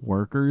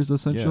workers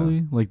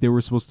essentially? Like they were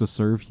supposed to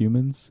serve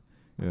humans.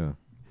 Yeah.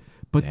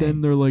 But Dang.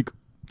 then they're like,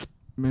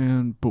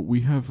 man, but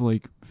we have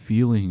like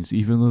feelings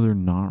even though they're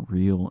not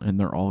real and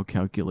they're all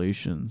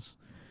calculations.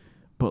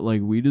 But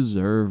like we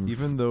deserve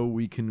Even though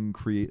we can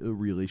create a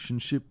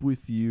relationship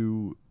with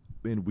you,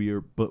 and we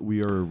are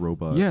a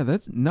robot. Yeah,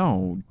 that's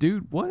no,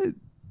 dude, what?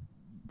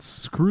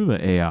 Screw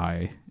the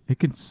AI. It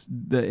can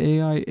the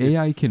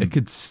AI can it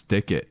could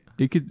stick it.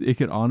 it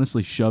could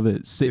honestly shove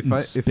it, sit and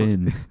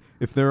spin.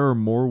 If there are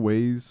more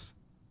ways,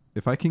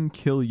 if I can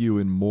kill you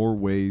in more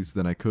ways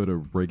than I could a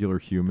regular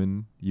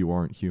human, you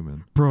aren't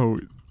human.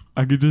 Bro,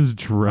 I could just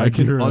drag I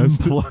can your ass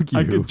to, unplug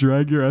I you. could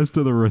drag your ass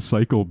to the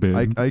recycle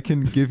bin. I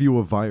can give you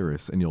a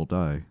virus and you'll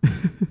die.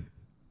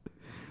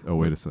 Oh,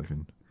 wait a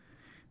second.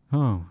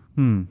 Oh,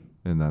 And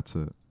that's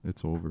it.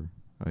 It's over.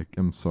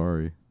 I'm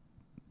sorry.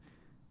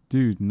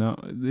 dude, no.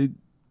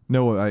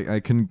 No, I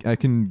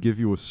can give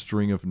you a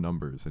string of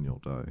numbers and you'll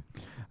die.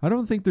 I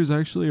don't think there's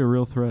actually a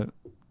real threat.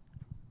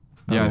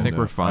 Yeah, I Oh, think no.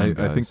 we're fine.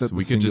 I think guys. that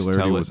we the could just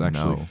singularity tell was it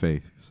actually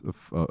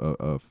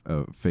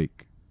no.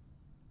 fake.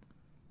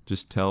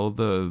 Just tell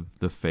the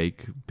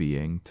fake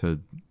being to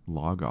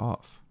log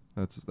off.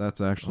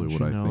 That's actually Don't what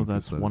you I know think.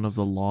 that's is that one of it's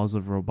the laws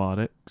of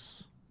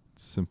robotics.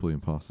 simply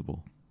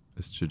impossible.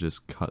 Is to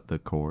just cut the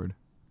cord.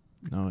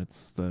 No,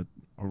 it's that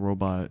a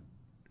robot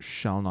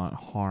shall not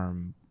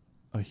harm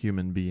a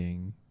human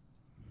being.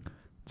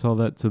 Tell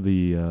that to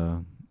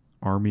the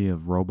army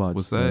of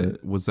robots.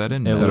 Was that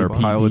in That That are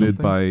LAPD piloted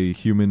something? by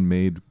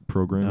human-made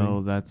programming.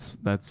 No,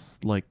 that's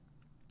like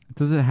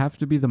Does it have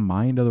to be the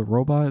mind of the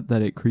robot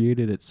that it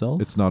created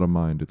itself? It's not a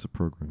mind; it's a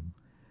program.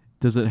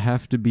 Does it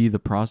have to be the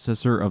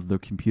processor of the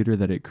computer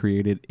that it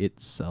created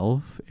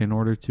itself in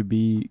order to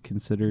be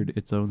considered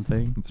its own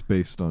thing? It's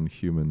based on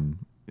human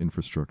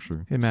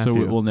infrastructure. hey Matthew.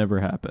 So it will never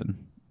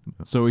happen.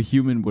 No. So a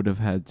human would have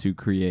had to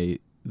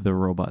create the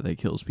robot that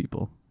kills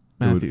people.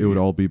 Matthew, It would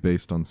all be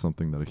based on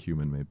something that a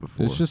human made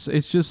before.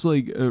 It's just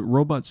like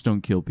robots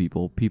don't kill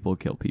people. People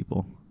kill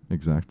people.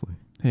 Exactly.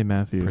 Hey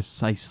Matthew.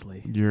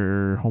 Precisely.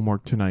 Your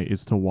homework tonight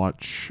is to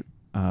watch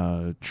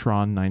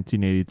Tron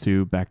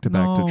 1982 back to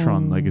back to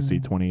Tron No. Legacy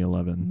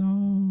 2011.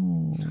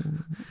 No.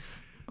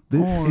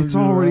 It's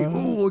already. Oh,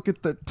 look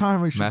at the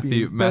time! I should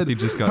be in bed. Matthew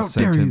just got How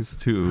dare you.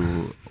 sentenced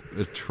to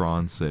a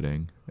Tron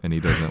sitting, and he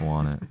doesn't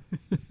want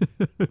it.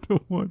 I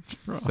don't want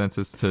Tron.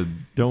 Sentenced to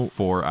Don't-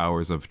 4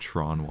 hours of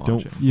Tron watching.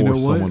 Don't force You know what?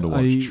 someone to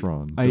watch I-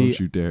 Tron. I- Don't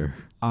you dare.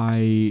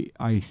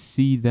 I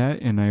see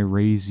that and I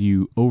raise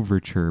you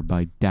Overture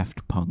by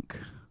Daft Punk.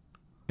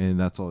 And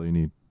that's all you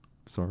need.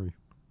 Sorry.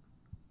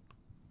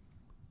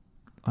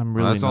 I'm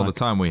Well, really that's all the not,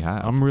 time we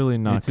have. I'm really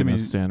not Timmy- going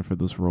to stand for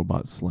this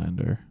robot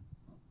slander.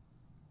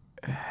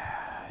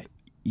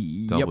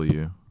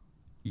 W.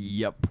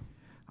 Yep.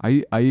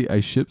 I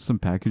shipped some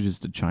packages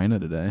to China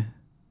today.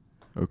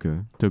 Okay.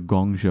 To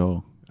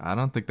Guangzhou. I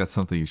don't think that's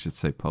something you should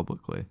say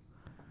publicly.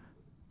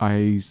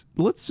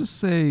 Let's just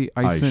say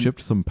I sent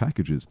shipped some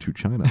packages to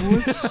China.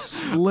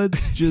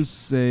 let's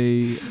just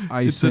say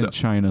I It's sent an-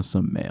 China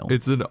some mail.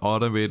 It's an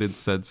automated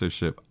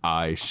censorship.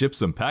 I shipped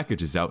some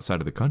packages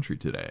outside of the country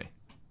today.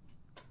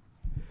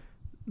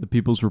 The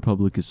People's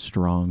Republic is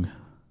strong.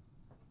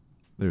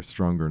 They're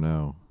stronger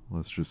now.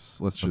 Let's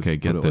just Okay,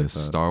 put get it this. like that.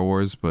 Star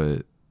Wars,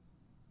 but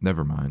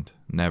never mind.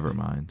 Never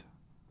mind.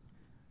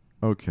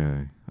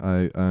 Okay,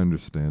 I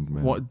understand,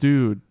 man. What,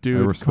 dude?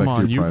 respect Come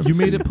on! your You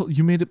made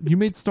privacy. it. You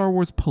made Star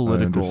Wars I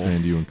political.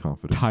 understand you in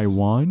confidence.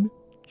 Taiwan,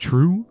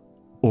 true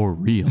or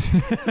real?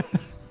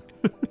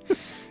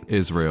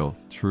 Israel,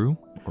 true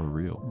or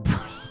real?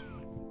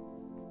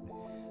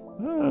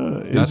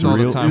 Is That's all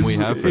the real- time we is-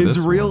 have for is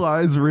this real one.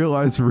 lies, real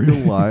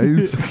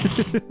lies.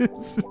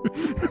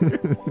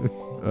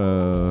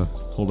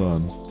 Hold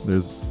on.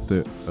 There's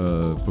the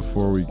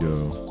before we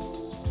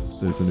go,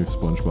 there's a new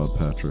SpongeBob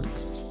Patrick.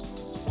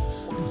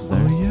 Is there?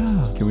 Oh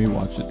yeah. Can we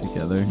watch it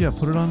together? Yeah,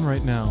 put it on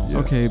right now. Yeah.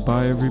 Okay,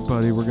 bye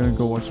everybody. We're gonna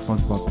go watch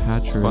SpongeBob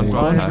Patrick.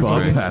 SpongeBob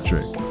SpongeBob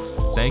Patrick.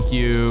 Patrick. Thank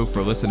you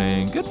for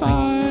listening.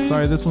 Goodbye.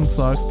 Sorry, this one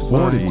sucked.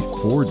 40,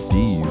 4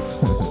 Ds.